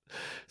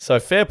 So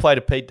fair play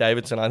to Pete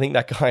Davidson. I think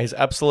that guy is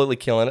absolutely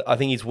killing it. I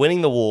think he's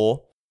winning the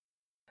war.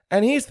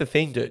 And here's the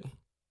thing, dude.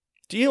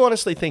 Do you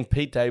honestly think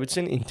Pete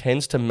Davidson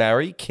intends to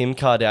marry Kim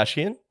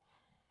Kardashian?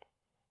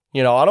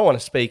 I don't want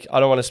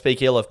to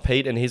speak ill of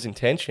Pete and his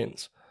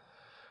intentions.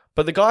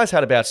 But the guy's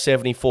had about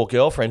 74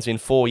 girlfriends in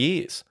 4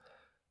 years,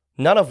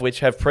 none of which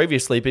have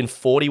previously been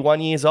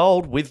 41 years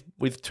old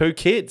with 2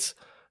 kids,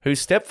 whose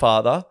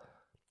stepfather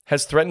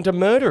has threatened to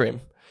murder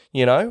him.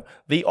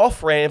 The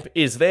off-ramp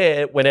is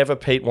there whenever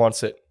Pete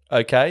wants it,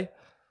 okay?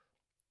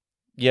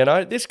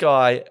 This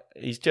guy,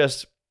 he's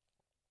just...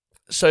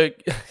 So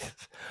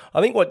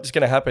I think what's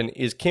going to happen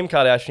is Kim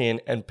Kardashian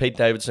and Pete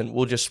Davidson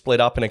will just split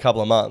up in a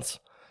couple of months.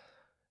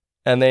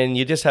 And then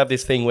you just have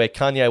this thing where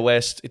Kanye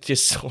West, it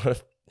just sort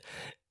of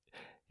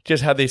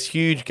just have this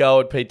huge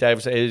go at Pete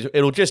Davidson.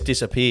 It'll just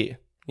disappear.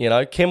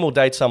 Kim will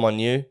date someone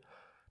new.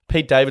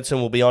 Pete Davidson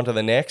will be on to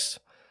the next.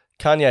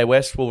 Kanye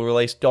West will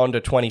release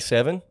Donda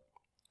 27.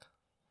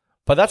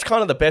 But that's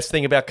kind of the best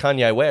thing about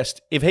Kanye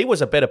West. If he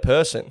was a better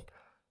person,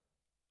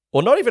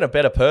 or not even a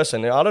better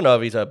person. I don't know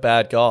if he's a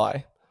bad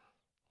guy.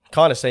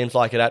 Kind of seems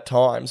like it at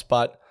times,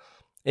 but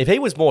if he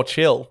was more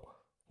chill,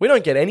 we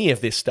don't get any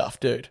of this stuff,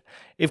 dude.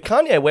 If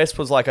Kanye West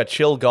was like a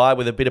chill guy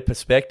with a bit of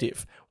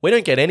perspective, we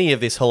don't get any of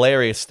this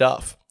hilarious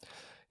stuff,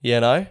 you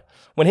know?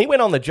 When he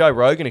went on the Joe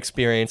Rogan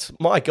Experience,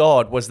 my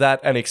God, was that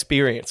an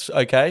experience,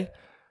 okay?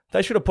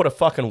 They should have put a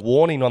fucking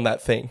warning on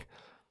that thing.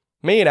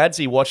 Me and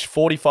Adzi watched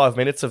 45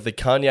 minutes of the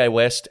Kanye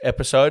West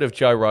episode of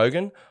Joe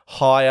Rogan,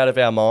 high out of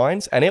our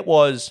minds, and it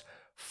was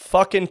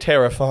fucking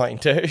terrifying,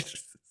 dude.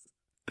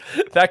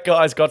 That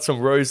guy's got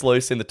some ruse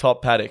loose in the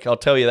top paddock, I'll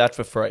tell you that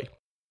for free.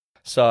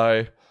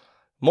 So,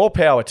 more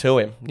power to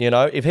him, you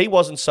know? If he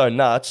wasn't so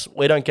nuts,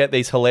 we don't get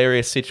these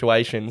hilarious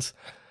situations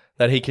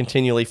that he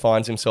continually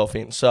finds himself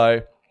in.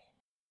 So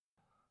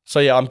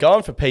yeah, I'm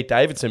going for Pete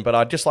Davidson, but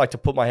I'd just like to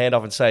put my hand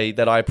up and say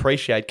that I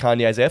appreciate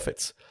Kanye's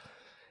efforts.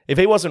 If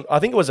he wasn't, I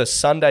think it was a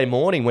Sunday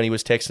morning when he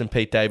was texting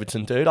Pete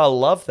Davidson, dude. I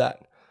love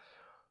that.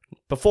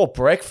 Before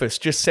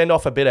breakfast, just send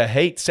off a bit of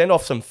heat, send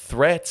off some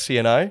threats,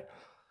 you know?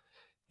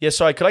 Yeah,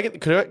 sorry, could I get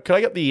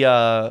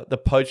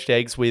the poached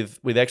eggs with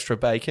extra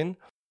bacon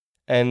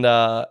and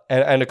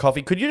a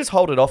coffee? Could you just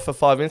hold it off for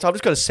 5 minutes? I've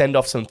just got to send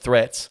off some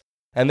threats,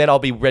 and then I'll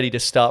be ready to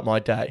start my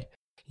day,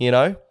 you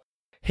know?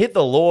 Hit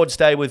the Lord's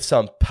Day with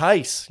some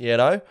pace, you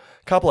know?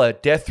 A couple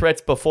of death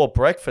threats before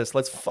breakfast.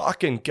 Let's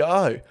fucking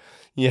go,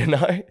 you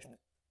know?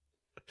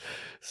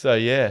 So,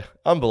 yeah,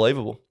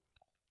 unbelievable.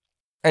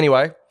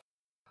 Anyway,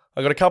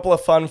 I got a couple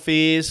of fun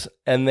fears,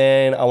 and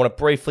then I want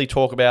to briefly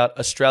talk about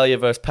Australia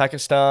versus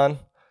Pakistan,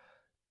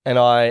 and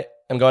I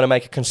am going to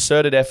make a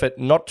concerted effort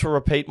not to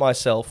repeat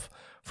myself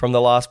from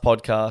the last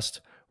podcast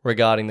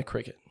regarding the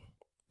cricket,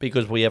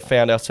 because we have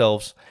found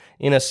ourselves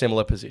in a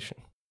similar position.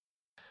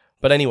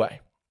 But anyway,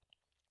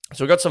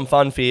 so we've got some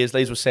fun fears.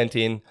 These were sent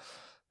in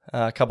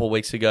a couple of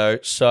weeks ago.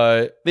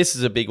 So this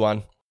is a big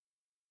one.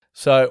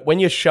 So when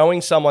you're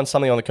showing someone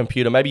something on the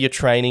computer, maybe you're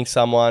training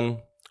someone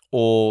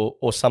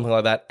or something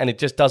like that, and it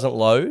just doesn't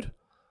load,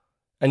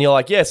 and you're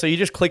like, yeah, so you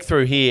just click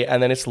through here,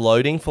 and then it's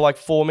loading for like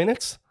 4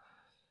 minutes,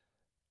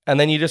 and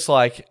then you're just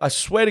like, I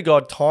swear to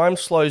God, time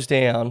slows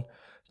down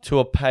to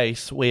a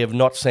pace we have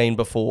not seen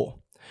before.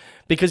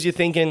 Because you're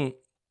thinking,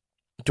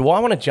 do I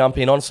want to jump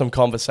in on some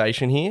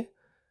conversation here?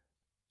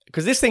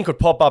 Because this thing could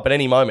pop up at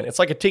any moment. It's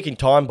like a ticking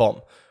time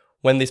bomb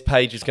when this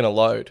page is going to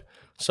load.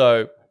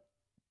 So,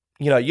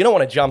 you know, you don't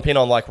want to jump in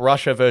on like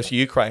Russia versus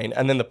Ukraine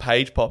and then the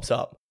page pops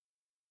up.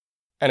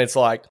 And it's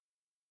like,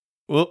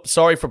 whoops,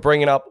 sorry for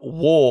bringing up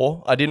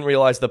war. I didn't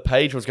realize the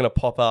page was going to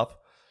pop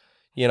up,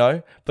 you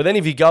know? But then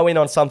if you go in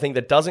on something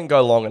that doesn't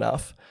go long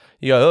enough,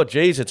 you go, oh,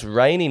 geez, it's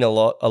raining a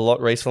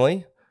lot recently.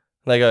 And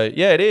they go,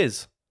 yeah, it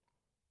is.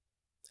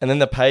 And then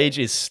the page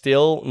is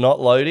still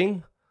not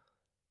loading.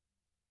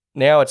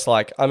 Now it's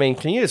like, I mean,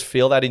 can you just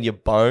feel that in your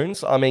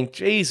bones? I mean,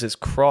 Jesus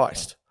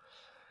Christ.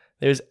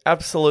 There's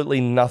absolutely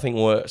nothing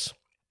worse.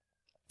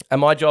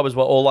 And my job as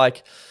well, or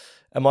like,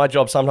 at my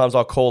job, sometimes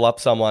I'll call up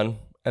someone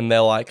and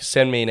they'll like,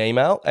 send me an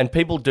email. And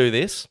people do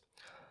this.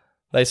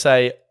 They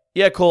say,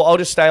 yeah, cool, I'll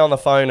just stay on the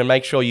phone and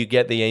make sure you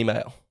get the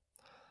email.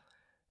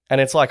 And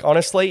it's like,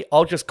 honestly,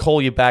 I'll just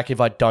call you back if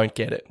I don't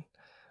get it.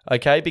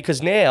 Okay?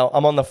 Because now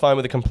I'm on the phone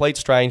with a complete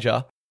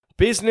stranger.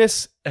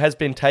 Business has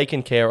been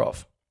taken care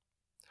of.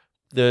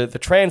 The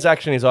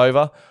transaction is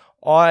over.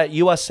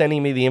 You are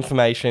sending me the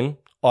information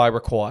I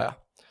require.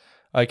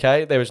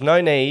 Okay? There is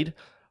no need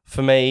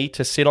for me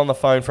to sit on the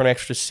phone for an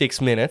extra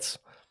 6 minutes.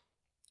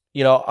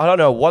 You know, I don't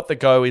know what the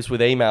go is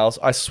with emails.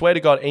 I swear to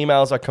God,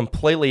 emails are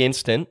completely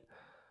instant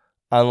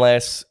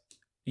unless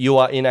you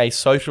are in a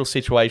social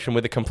situation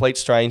with a complete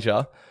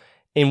stranger,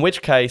 in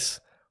which case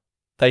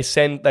they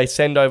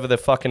send over the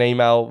fucking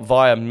email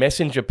via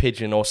messenger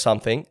pigeon or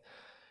something.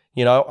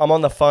 You know, I'm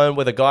on the phone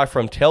with a guy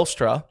from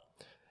Telstra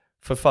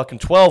for fucking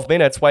 12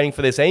 minutes waiting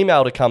for this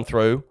email to come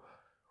through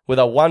with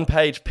a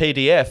one-page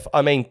PDF.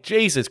 I mean,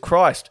 Jesus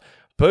Christ,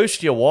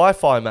 boost your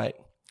Wi-Fi, mate.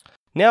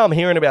 Now I'm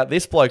hearing about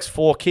this bloke's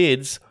 4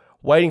 kids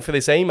waiting for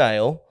this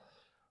email.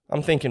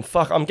 I'm thinking,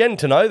 fuck, I'm getting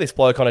to know this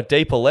bloke on a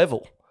deeper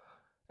level.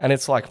 And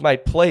it's like,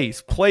 mate,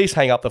 please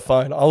hang up the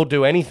phone. I'll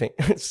do anything.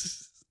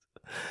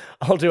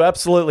 I'll do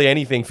absolutely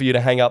anything for you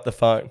to hang up the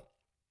phone.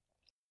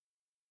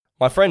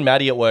 My friend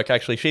Maddie at work,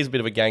 actually, she's a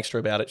bit of a gangster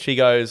about it. She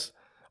goes,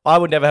 I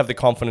would never have the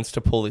confidence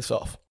to pull this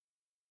off.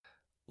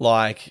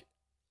 Like,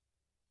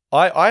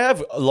 I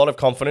have a lot of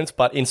confidence,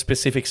 but in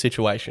specific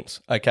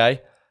situations,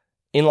 okay?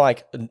 In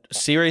like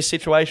serious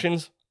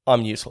situations,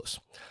 I'm useless.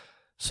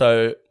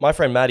 So my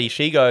friend Maddie,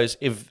 she goes,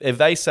 if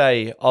they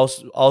say,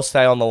 I'll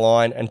stay on the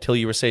line until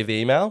you receive the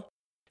email,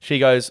 she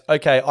goes,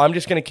 okay, I'm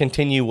just going to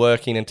continue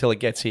working until it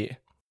gets here.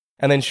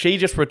 And then she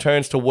just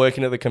returns to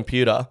working at the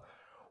computer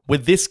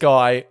with this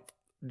guy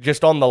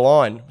just on the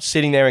line,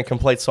 sitting there in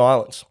complete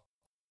silence.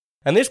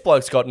 And this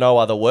bloke's got no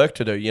other work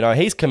to do. You know,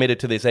 he's committed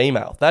to this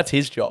email. That's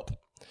his job,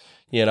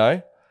 you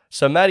know?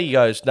 So Maddie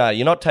goes, no,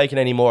 you're not taking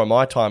any more of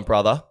my time,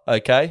 brother,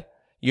 okay?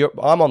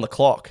 I'm on the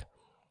clock,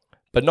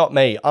 but not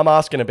me. I'm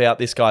asking about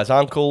this guy's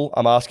uncle.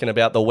 I'm asking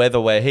about the weather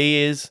where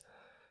he is.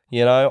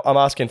 You know, I'm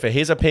asking for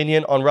his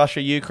opinion on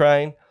Russia,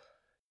 Ukraine.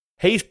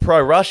 he's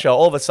pro-Russia.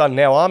 All of a sudden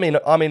now I'm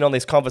in on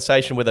this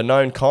conversation with a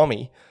known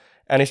commie,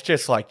 and it's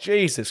just like,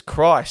 Jesus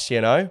Christ,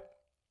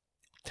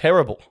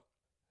 Terrible.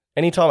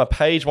 Anytime a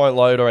page won't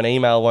load or an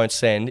email won't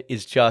send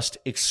is just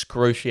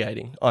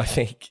excruciating, I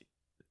think.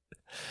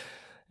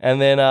 And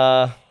then,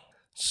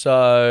 this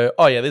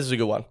is a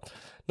good one.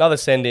 Another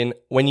send in.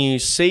 When you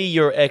see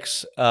your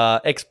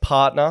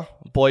ex-partner,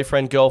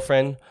 boyfriend,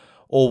 girlfriend,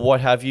 or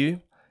what have you,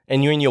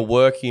 and you're in your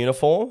work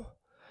uniform,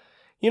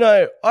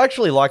 I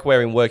actually like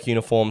wearing work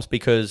uniforms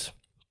because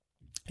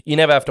you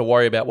never have to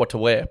worry about what to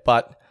wear.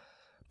 But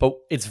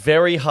it's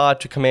very hard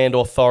to command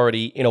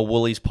authority in a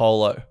Woolies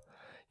polo.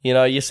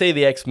 You see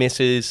the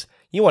ex-missus,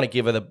 you want to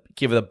give her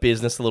the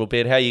business a little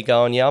bit. How you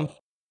going? Yeah,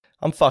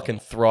 I'm fucking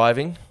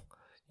thriving,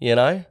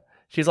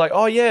 She's like,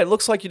 oh yeah, it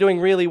looks like you're doing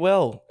really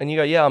well. And you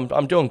go, yeah,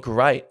 I'm doing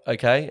great,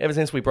 okay? Ever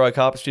since we broke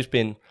up, it's just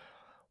been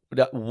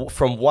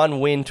from one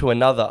win to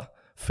another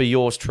for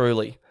yours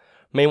truly.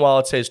 Meanwhile,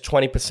 it says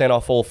 20%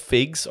 off all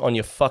figs on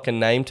your fucking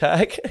name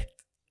tag.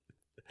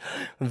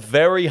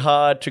 Very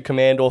hard to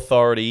command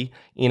authority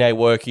in a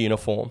work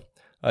uniform,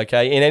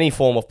 okay? In any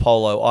form of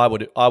polo, I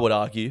would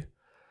argue.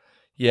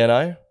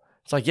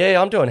 It's like,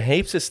 yeah, I'm doing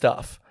heaps of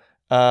stuff.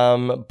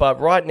 But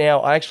right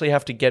now, I actually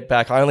have to get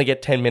back. I only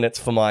get 10 minutes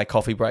for my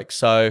coffee break.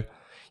 So,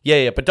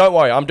 yeah, but don't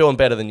worry. I'm doing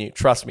better than you.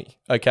 Trust me,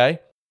 okay?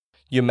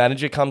 Your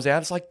manager comes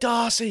out. It's like,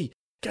 Darcy,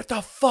 get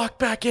the fuck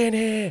back in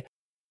here.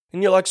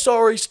 And you're like,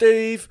 sorry,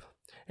 Steve.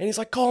 And he's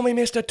like, call me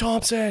Mr.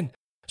 Thompson.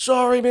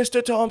 Sorry,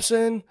 Mr.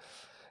 Thompson.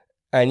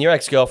 And your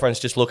ex-girlfriend's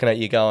just looking at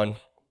you going,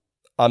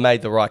 I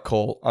made the right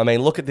call. I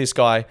mean, look at this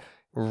guy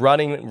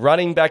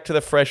running back to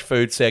the fresh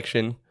food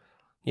section.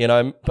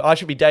 I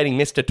should be dating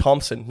Mr.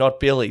 Thompson,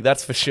 not Billy,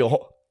 that's for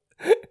sure.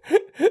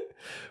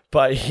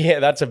 But yeah,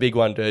 that's a big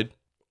one, dude.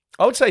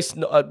 I would say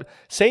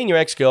seeing your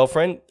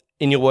ex-girlfriend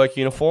in your work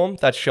uniform,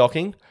 that's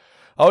shocking.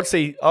 I would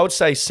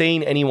say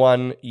seeing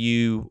anyone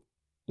you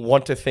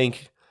want to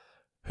think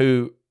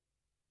who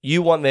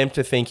you want them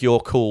to think you're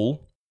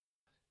cool.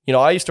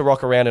 I used to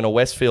rock around in a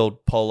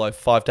Westfield polo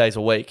 5 days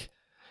a week.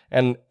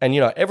 And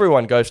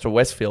everyone goes to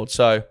Westfield.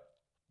 So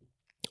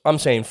I'm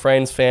seeing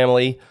friends,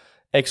 family,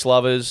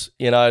 ex-lovers,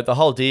 the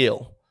whole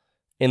deal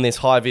in this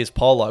high-vis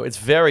polo. It's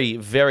very,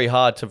 very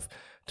hard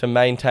to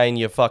maintain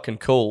your fucking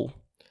cool.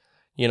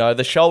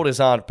 The shoulders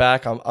aren't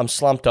back. I'm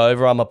slumped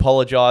over. I'm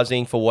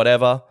apologizing for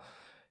whatever.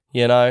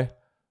 I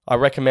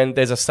recommend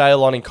there's a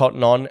sale on in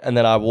Cotton On, and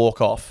then I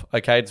walk off.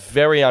 Okay, it's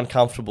very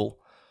uncomfortable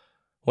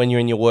when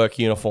you're in your work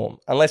uniform,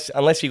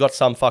 unless you got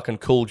some fucking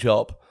cool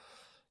job.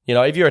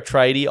 If you're a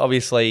tradie,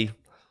 obviously,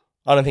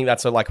 I don't think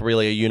that's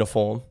really a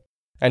uniform.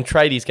 And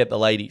tradies get the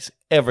ladies.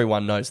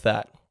 Everyone knows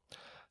that.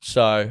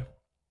 So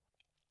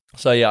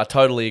yeah, I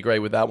totally agree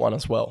with that one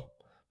as well.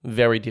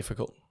 Very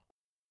difficult.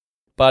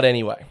 But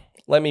anyway,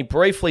 let me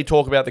briefly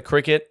talk about the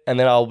cricket and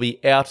then I'll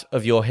be out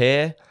of your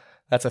hair.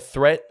 That's a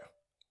threat.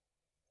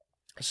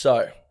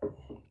 So,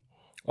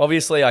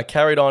 obviously I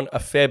carried on a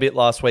fair bit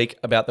last week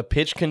about the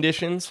pitch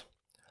conditions.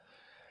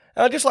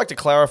 And I'd just like to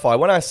clarify,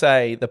 when I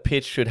say the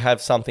pitch should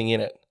have something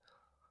in it,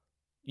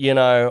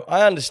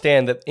 I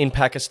understand that in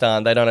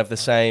Pakistan they don't have the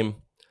same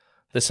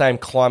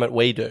climate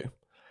we do.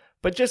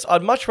 But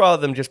I'd much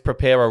rather them just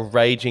prepare a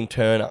raging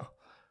Turner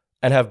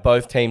and have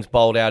both teams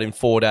bowled out in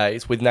 4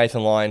 days with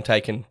Nathan Lyon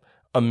taking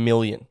 1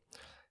 million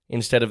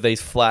instead of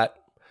these flat,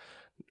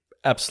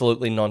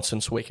 absolutely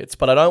nonsense wickets.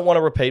 But I don't want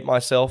to repeat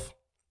myself.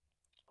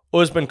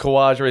 Usman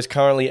Khawaja is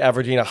currently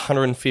averaging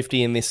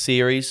 150 in this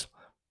series.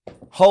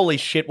 Holy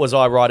shit, was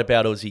I right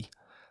about Uzi.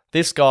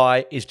 This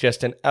guy is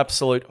just an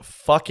absolute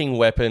fucking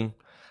weapon.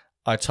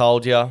 I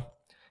told you.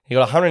 He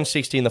got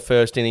 160 in the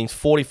first innings,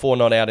 44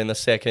 not out in the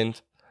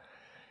second.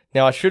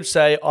 Now, I should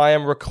say I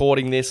am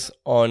recording this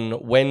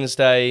on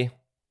Wednesday,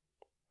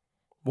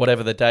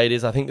 whatever the date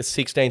is. I think the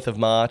 16th of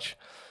March.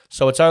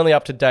 So it's only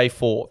up to day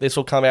 4. This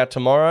will come out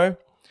tomorrow.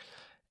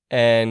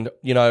 And,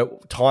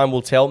 time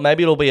will tell.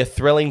 Maybe it'll be a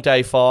thrilling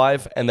day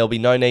 5 and there'll be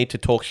no need to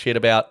talk shit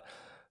about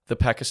the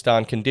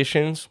Pakistan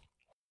conditions.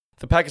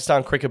 The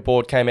Pakistan Cricket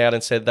Board came out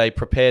and said they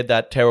prepared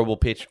that terrible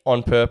pitch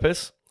on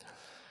purpose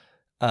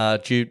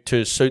due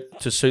to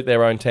suit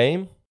their own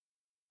team.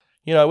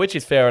 Which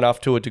is fair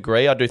enough to a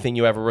degree. I do think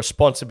you have a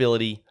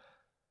responsibility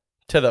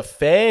to the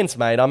fans,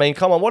 mate. I mean,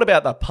 come on, what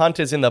about the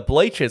punters in the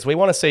bleachers? We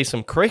want to see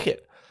some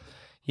cricket.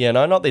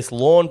 Not this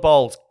lawn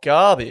bowls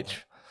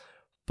garbage.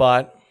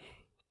 But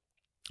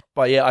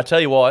yeah, I tell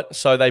you what,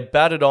 so they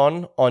batted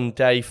on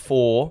day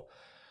 4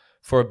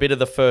 for a bit of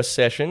the first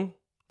session.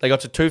 They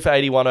got to 2 for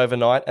 81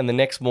 overnight, and the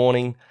next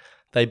morning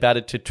they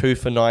batted to 2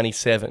 for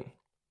 97,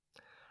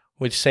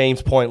 which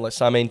seems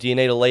pointless. I mean, do you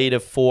need a lead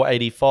of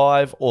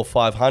 485 or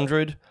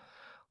 500?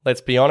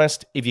 Let's be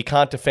honest, if you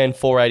can't defend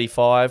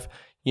 485,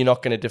 you're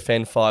not going to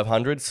defend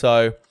 500.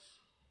 So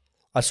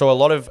I saw a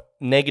lot of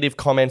negative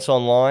comments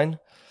online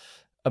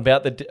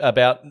about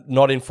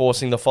not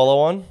enforcing the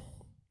follow-on.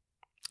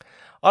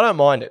 I don't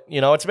mind it.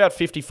 It's about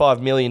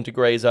 55 million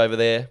degrees over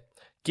there.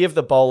 Give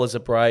the bowlers a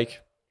break.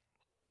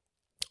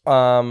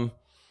 I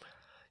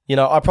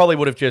probably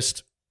would have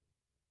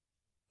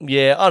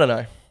I don't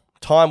know.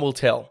 Time will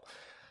tell.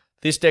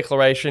 this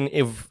declaration,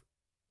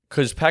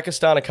 because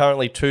Pakistan are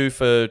currently 2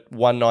 for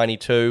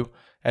 192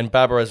 and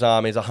Babar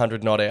Azam is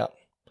 100 not out.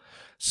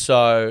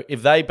 So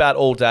if they bat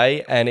all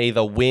day and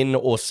either win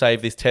or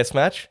save this test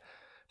match,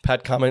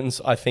 Pat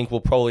Cummins, I think,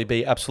 will probably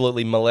be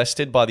absolutely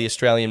molested by the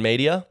Australian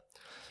media.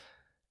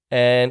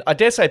 And I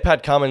dare say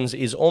Pat Cummins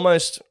is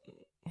almost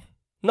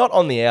not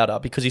on the outer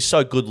because he's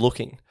so good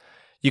looking.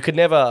 You could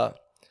never,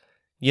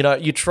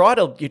 you try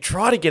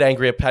to get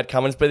angry at Pat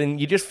Cummins, but then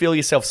you just feel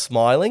yourself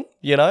smiling,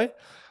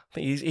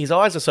 His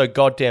eyes are so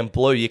goddamn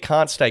blue, you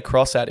can't stay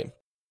cross at him.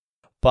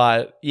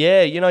 But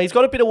yeah, he's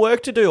got a bit of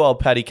work to do, old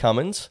Paddy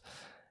Cummins.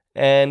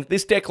 And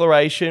this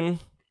declaration,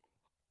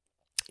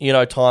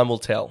 time will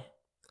tell.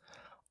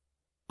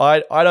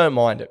 I don't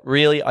mind it.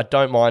 Really, I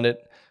don't mind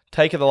it.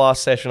 Taking the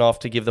last session off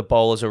to give the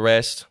bowlers a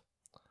rest.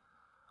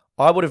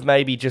 I would have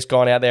maybe just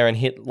gone out there and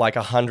hit like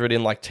 100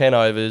 in like 10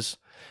 overs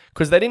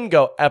because they didn't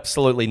go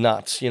absolutely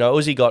nuts.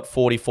 Uzi got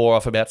 44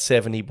 off about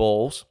 70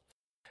 balls.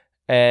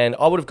 And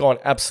I would have gone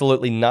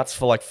absolutely nuts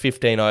for like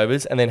 15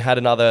 overs and then had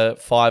another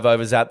 5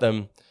 overs at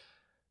them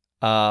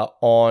at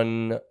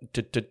the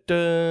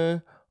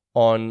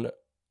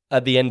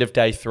end of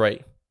day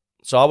 3.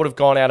 So I would have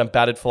gone out and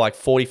batted for like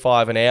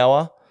 45 an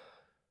hour.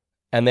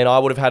 And then I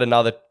would have had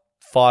another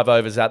 5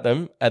 overs at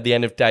them at the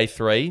end of day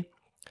 3.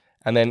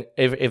 And then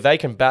if they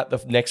can bat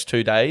the next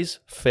 2 days,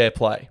 fair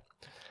play.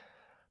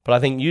 But I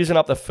think using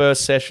up the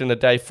first session of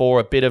day 4,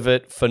 a bit of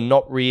it for an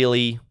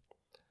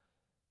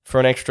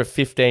extra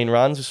 15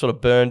 runs, just sort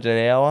of burned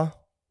an hour.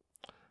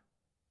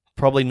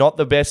 Probably not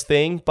the best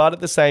thing, but at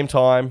the same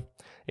time,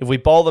 if we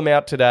bowl them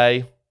out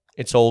today,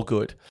 it's all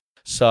good.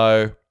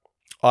 So,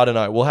 I don't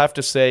know. We'll have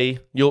to see.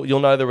 You'll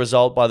know the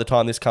result by the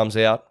time this comes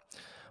out.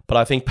 But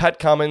I think Pat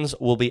Cummins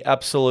will be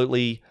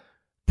absolutely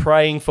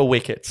praying for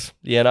wickets,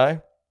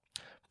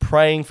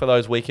 Praying for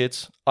those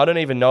wickets. I don't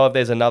even know if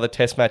there's another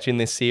test match in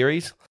this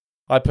series.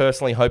 I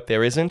personally hope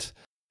there isn't.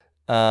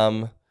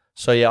 So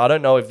yeah, I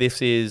don't know if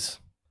this is...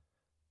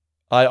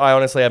 I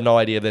honestly have no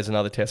idea if there's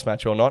another test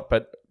match or not,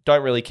 but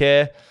don't really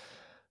care.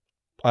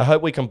 I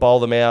hope we can bowl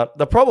them out.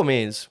 The problem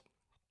is,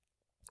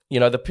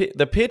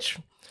 the pitch...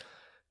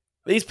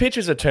 These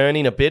pitches are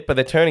turning a bit, but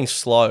they're turning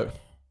slow.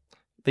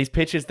 These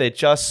pitches, they're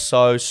just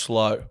so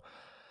slow.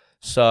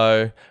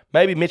 So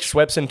maybe Mitch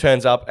Swepson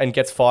turns up and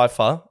gets 5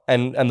 for,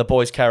 and the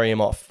boys carry him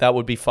off. That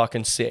would be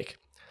fucking sick.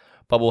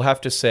 But we'll have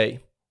to see.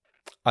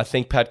 I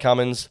think Pat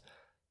Cummins,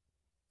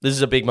 this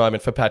is a big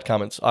moment for Pat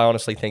Cummins. I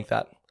honestly think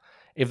that.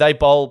 If they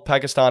bowl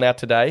Pakistan out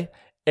today,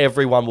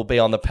 everyone will be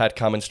on the Pat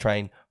Cummins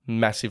train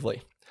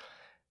massively.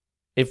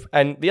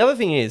 And the other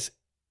thing is,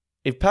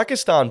 if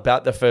Pakistan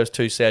bat the first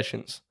 2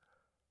 sessions,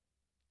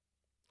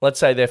 let's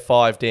say they're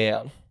 5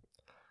 down,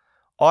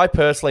 I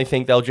personally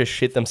think they'll just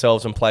shit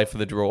themselves and play for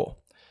the draw.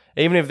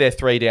 Even if they're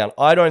 3 down,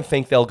 I don't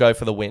think they'll go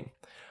for the win.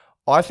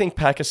 I think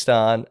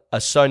Pakistan are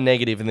so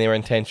negative in their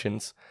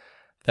intentions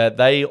that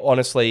they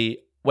honestly,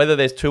 whether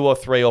there's 2 or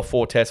 3 or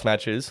 4 test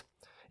matches,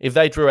 if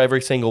they drew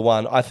every single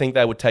one, I think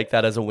they would take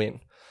that as a win.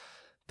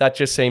 That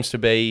just seems to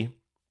be,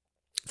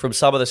 from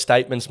some of the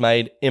statements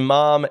made,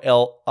 Imam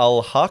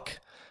Al-Haq,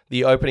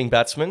 the opening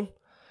batsman,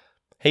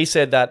 he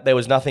said that there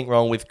was nothing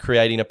wrong with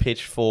creating a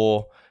pitch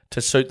to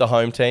suit the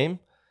home team.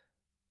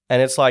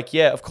 And it's like,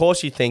 yeah, of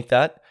course you think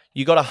that.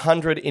 You got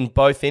 100 in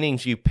both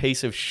innings, you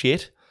piece of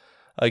shit.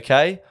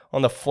 Okay?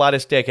 On the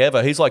flattest deck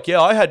ever. He's like,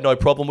 yeah, I had no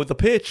problem with the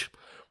pitch.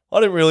 I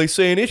didn't really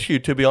see an issue,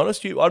 to be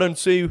honest. I don't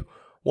see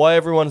why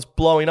everyone's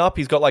blowing up.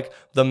 He's got like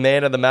the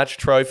man of the match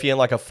trophy and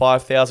like a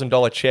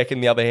 $5,000 check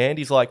in the other hand.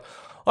 He's like,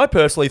 I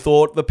personally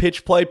thought the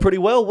pitch played pretty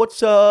well.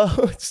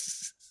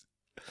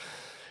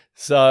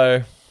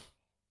 So,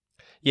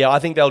 yeah, I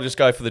think they'll just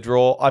go for the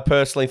draw. I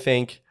personally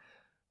think,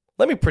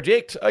 let me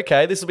predict.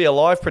 Okay, this will be a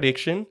live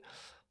prediction.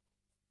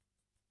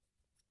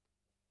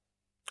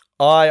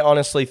 I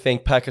honestly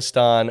think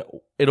Pakistan,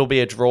 it'll be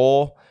a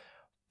draw,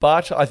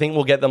 but I think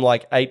we'll get them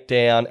like 8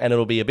 down and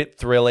it'll be a bit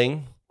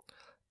thrilling.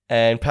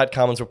 And Pat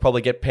Cummins will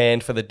probably get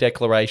panned for the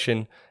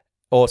declaration,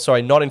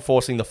 not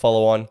enforcing the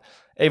follow-on,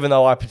 even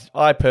though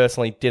I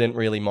personally didn't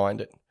really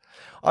mind it.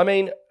 I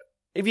mean,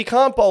 if you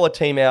can't bowl a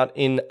team out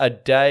in a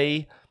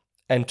day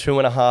and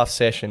 2.5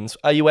 sessions,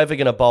 are you ever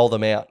going to bowl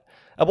them out?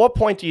 At what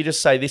point do you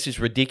just say this is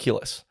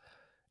ridiculous?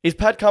 Is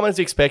Pat Cummins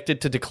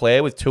expected to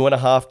declare with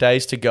 2.5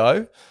 days to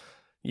go?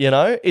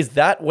 Is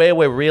that where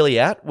we're really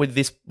at with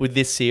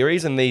this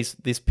series and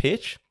this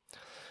pitch?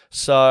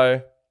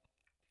 So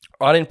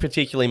I didn't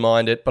particularly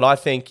mind it, but I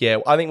think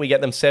we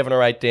get them 7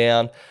 or 8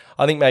 down.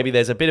 I think maybe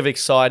there's a bit of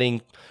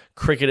exciting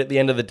cricket at the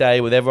end of the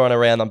day with everyone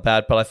around them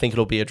bat, but I think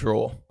it'll be a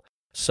draw.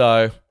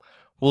 So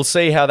we'll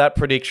see how that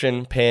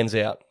prediction pans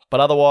out.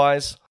 But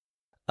otherwise,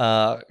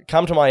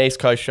 come to my East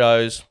Coast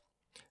shows,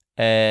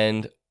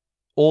 and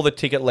all the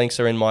ticket links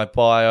are in my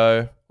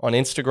bio on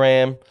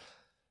Instagram.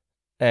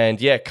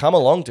 And yeah, come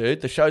along, dude.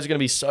 The show's going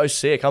to be so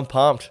sick. I'm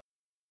pumped.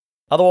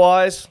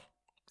 Otherwise,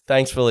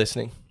 thanks for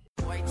listening.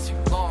 Way too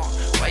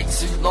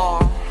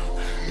long.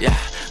 Yeah,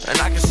 and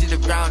I can see the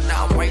ground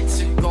now. Way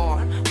too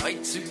gone.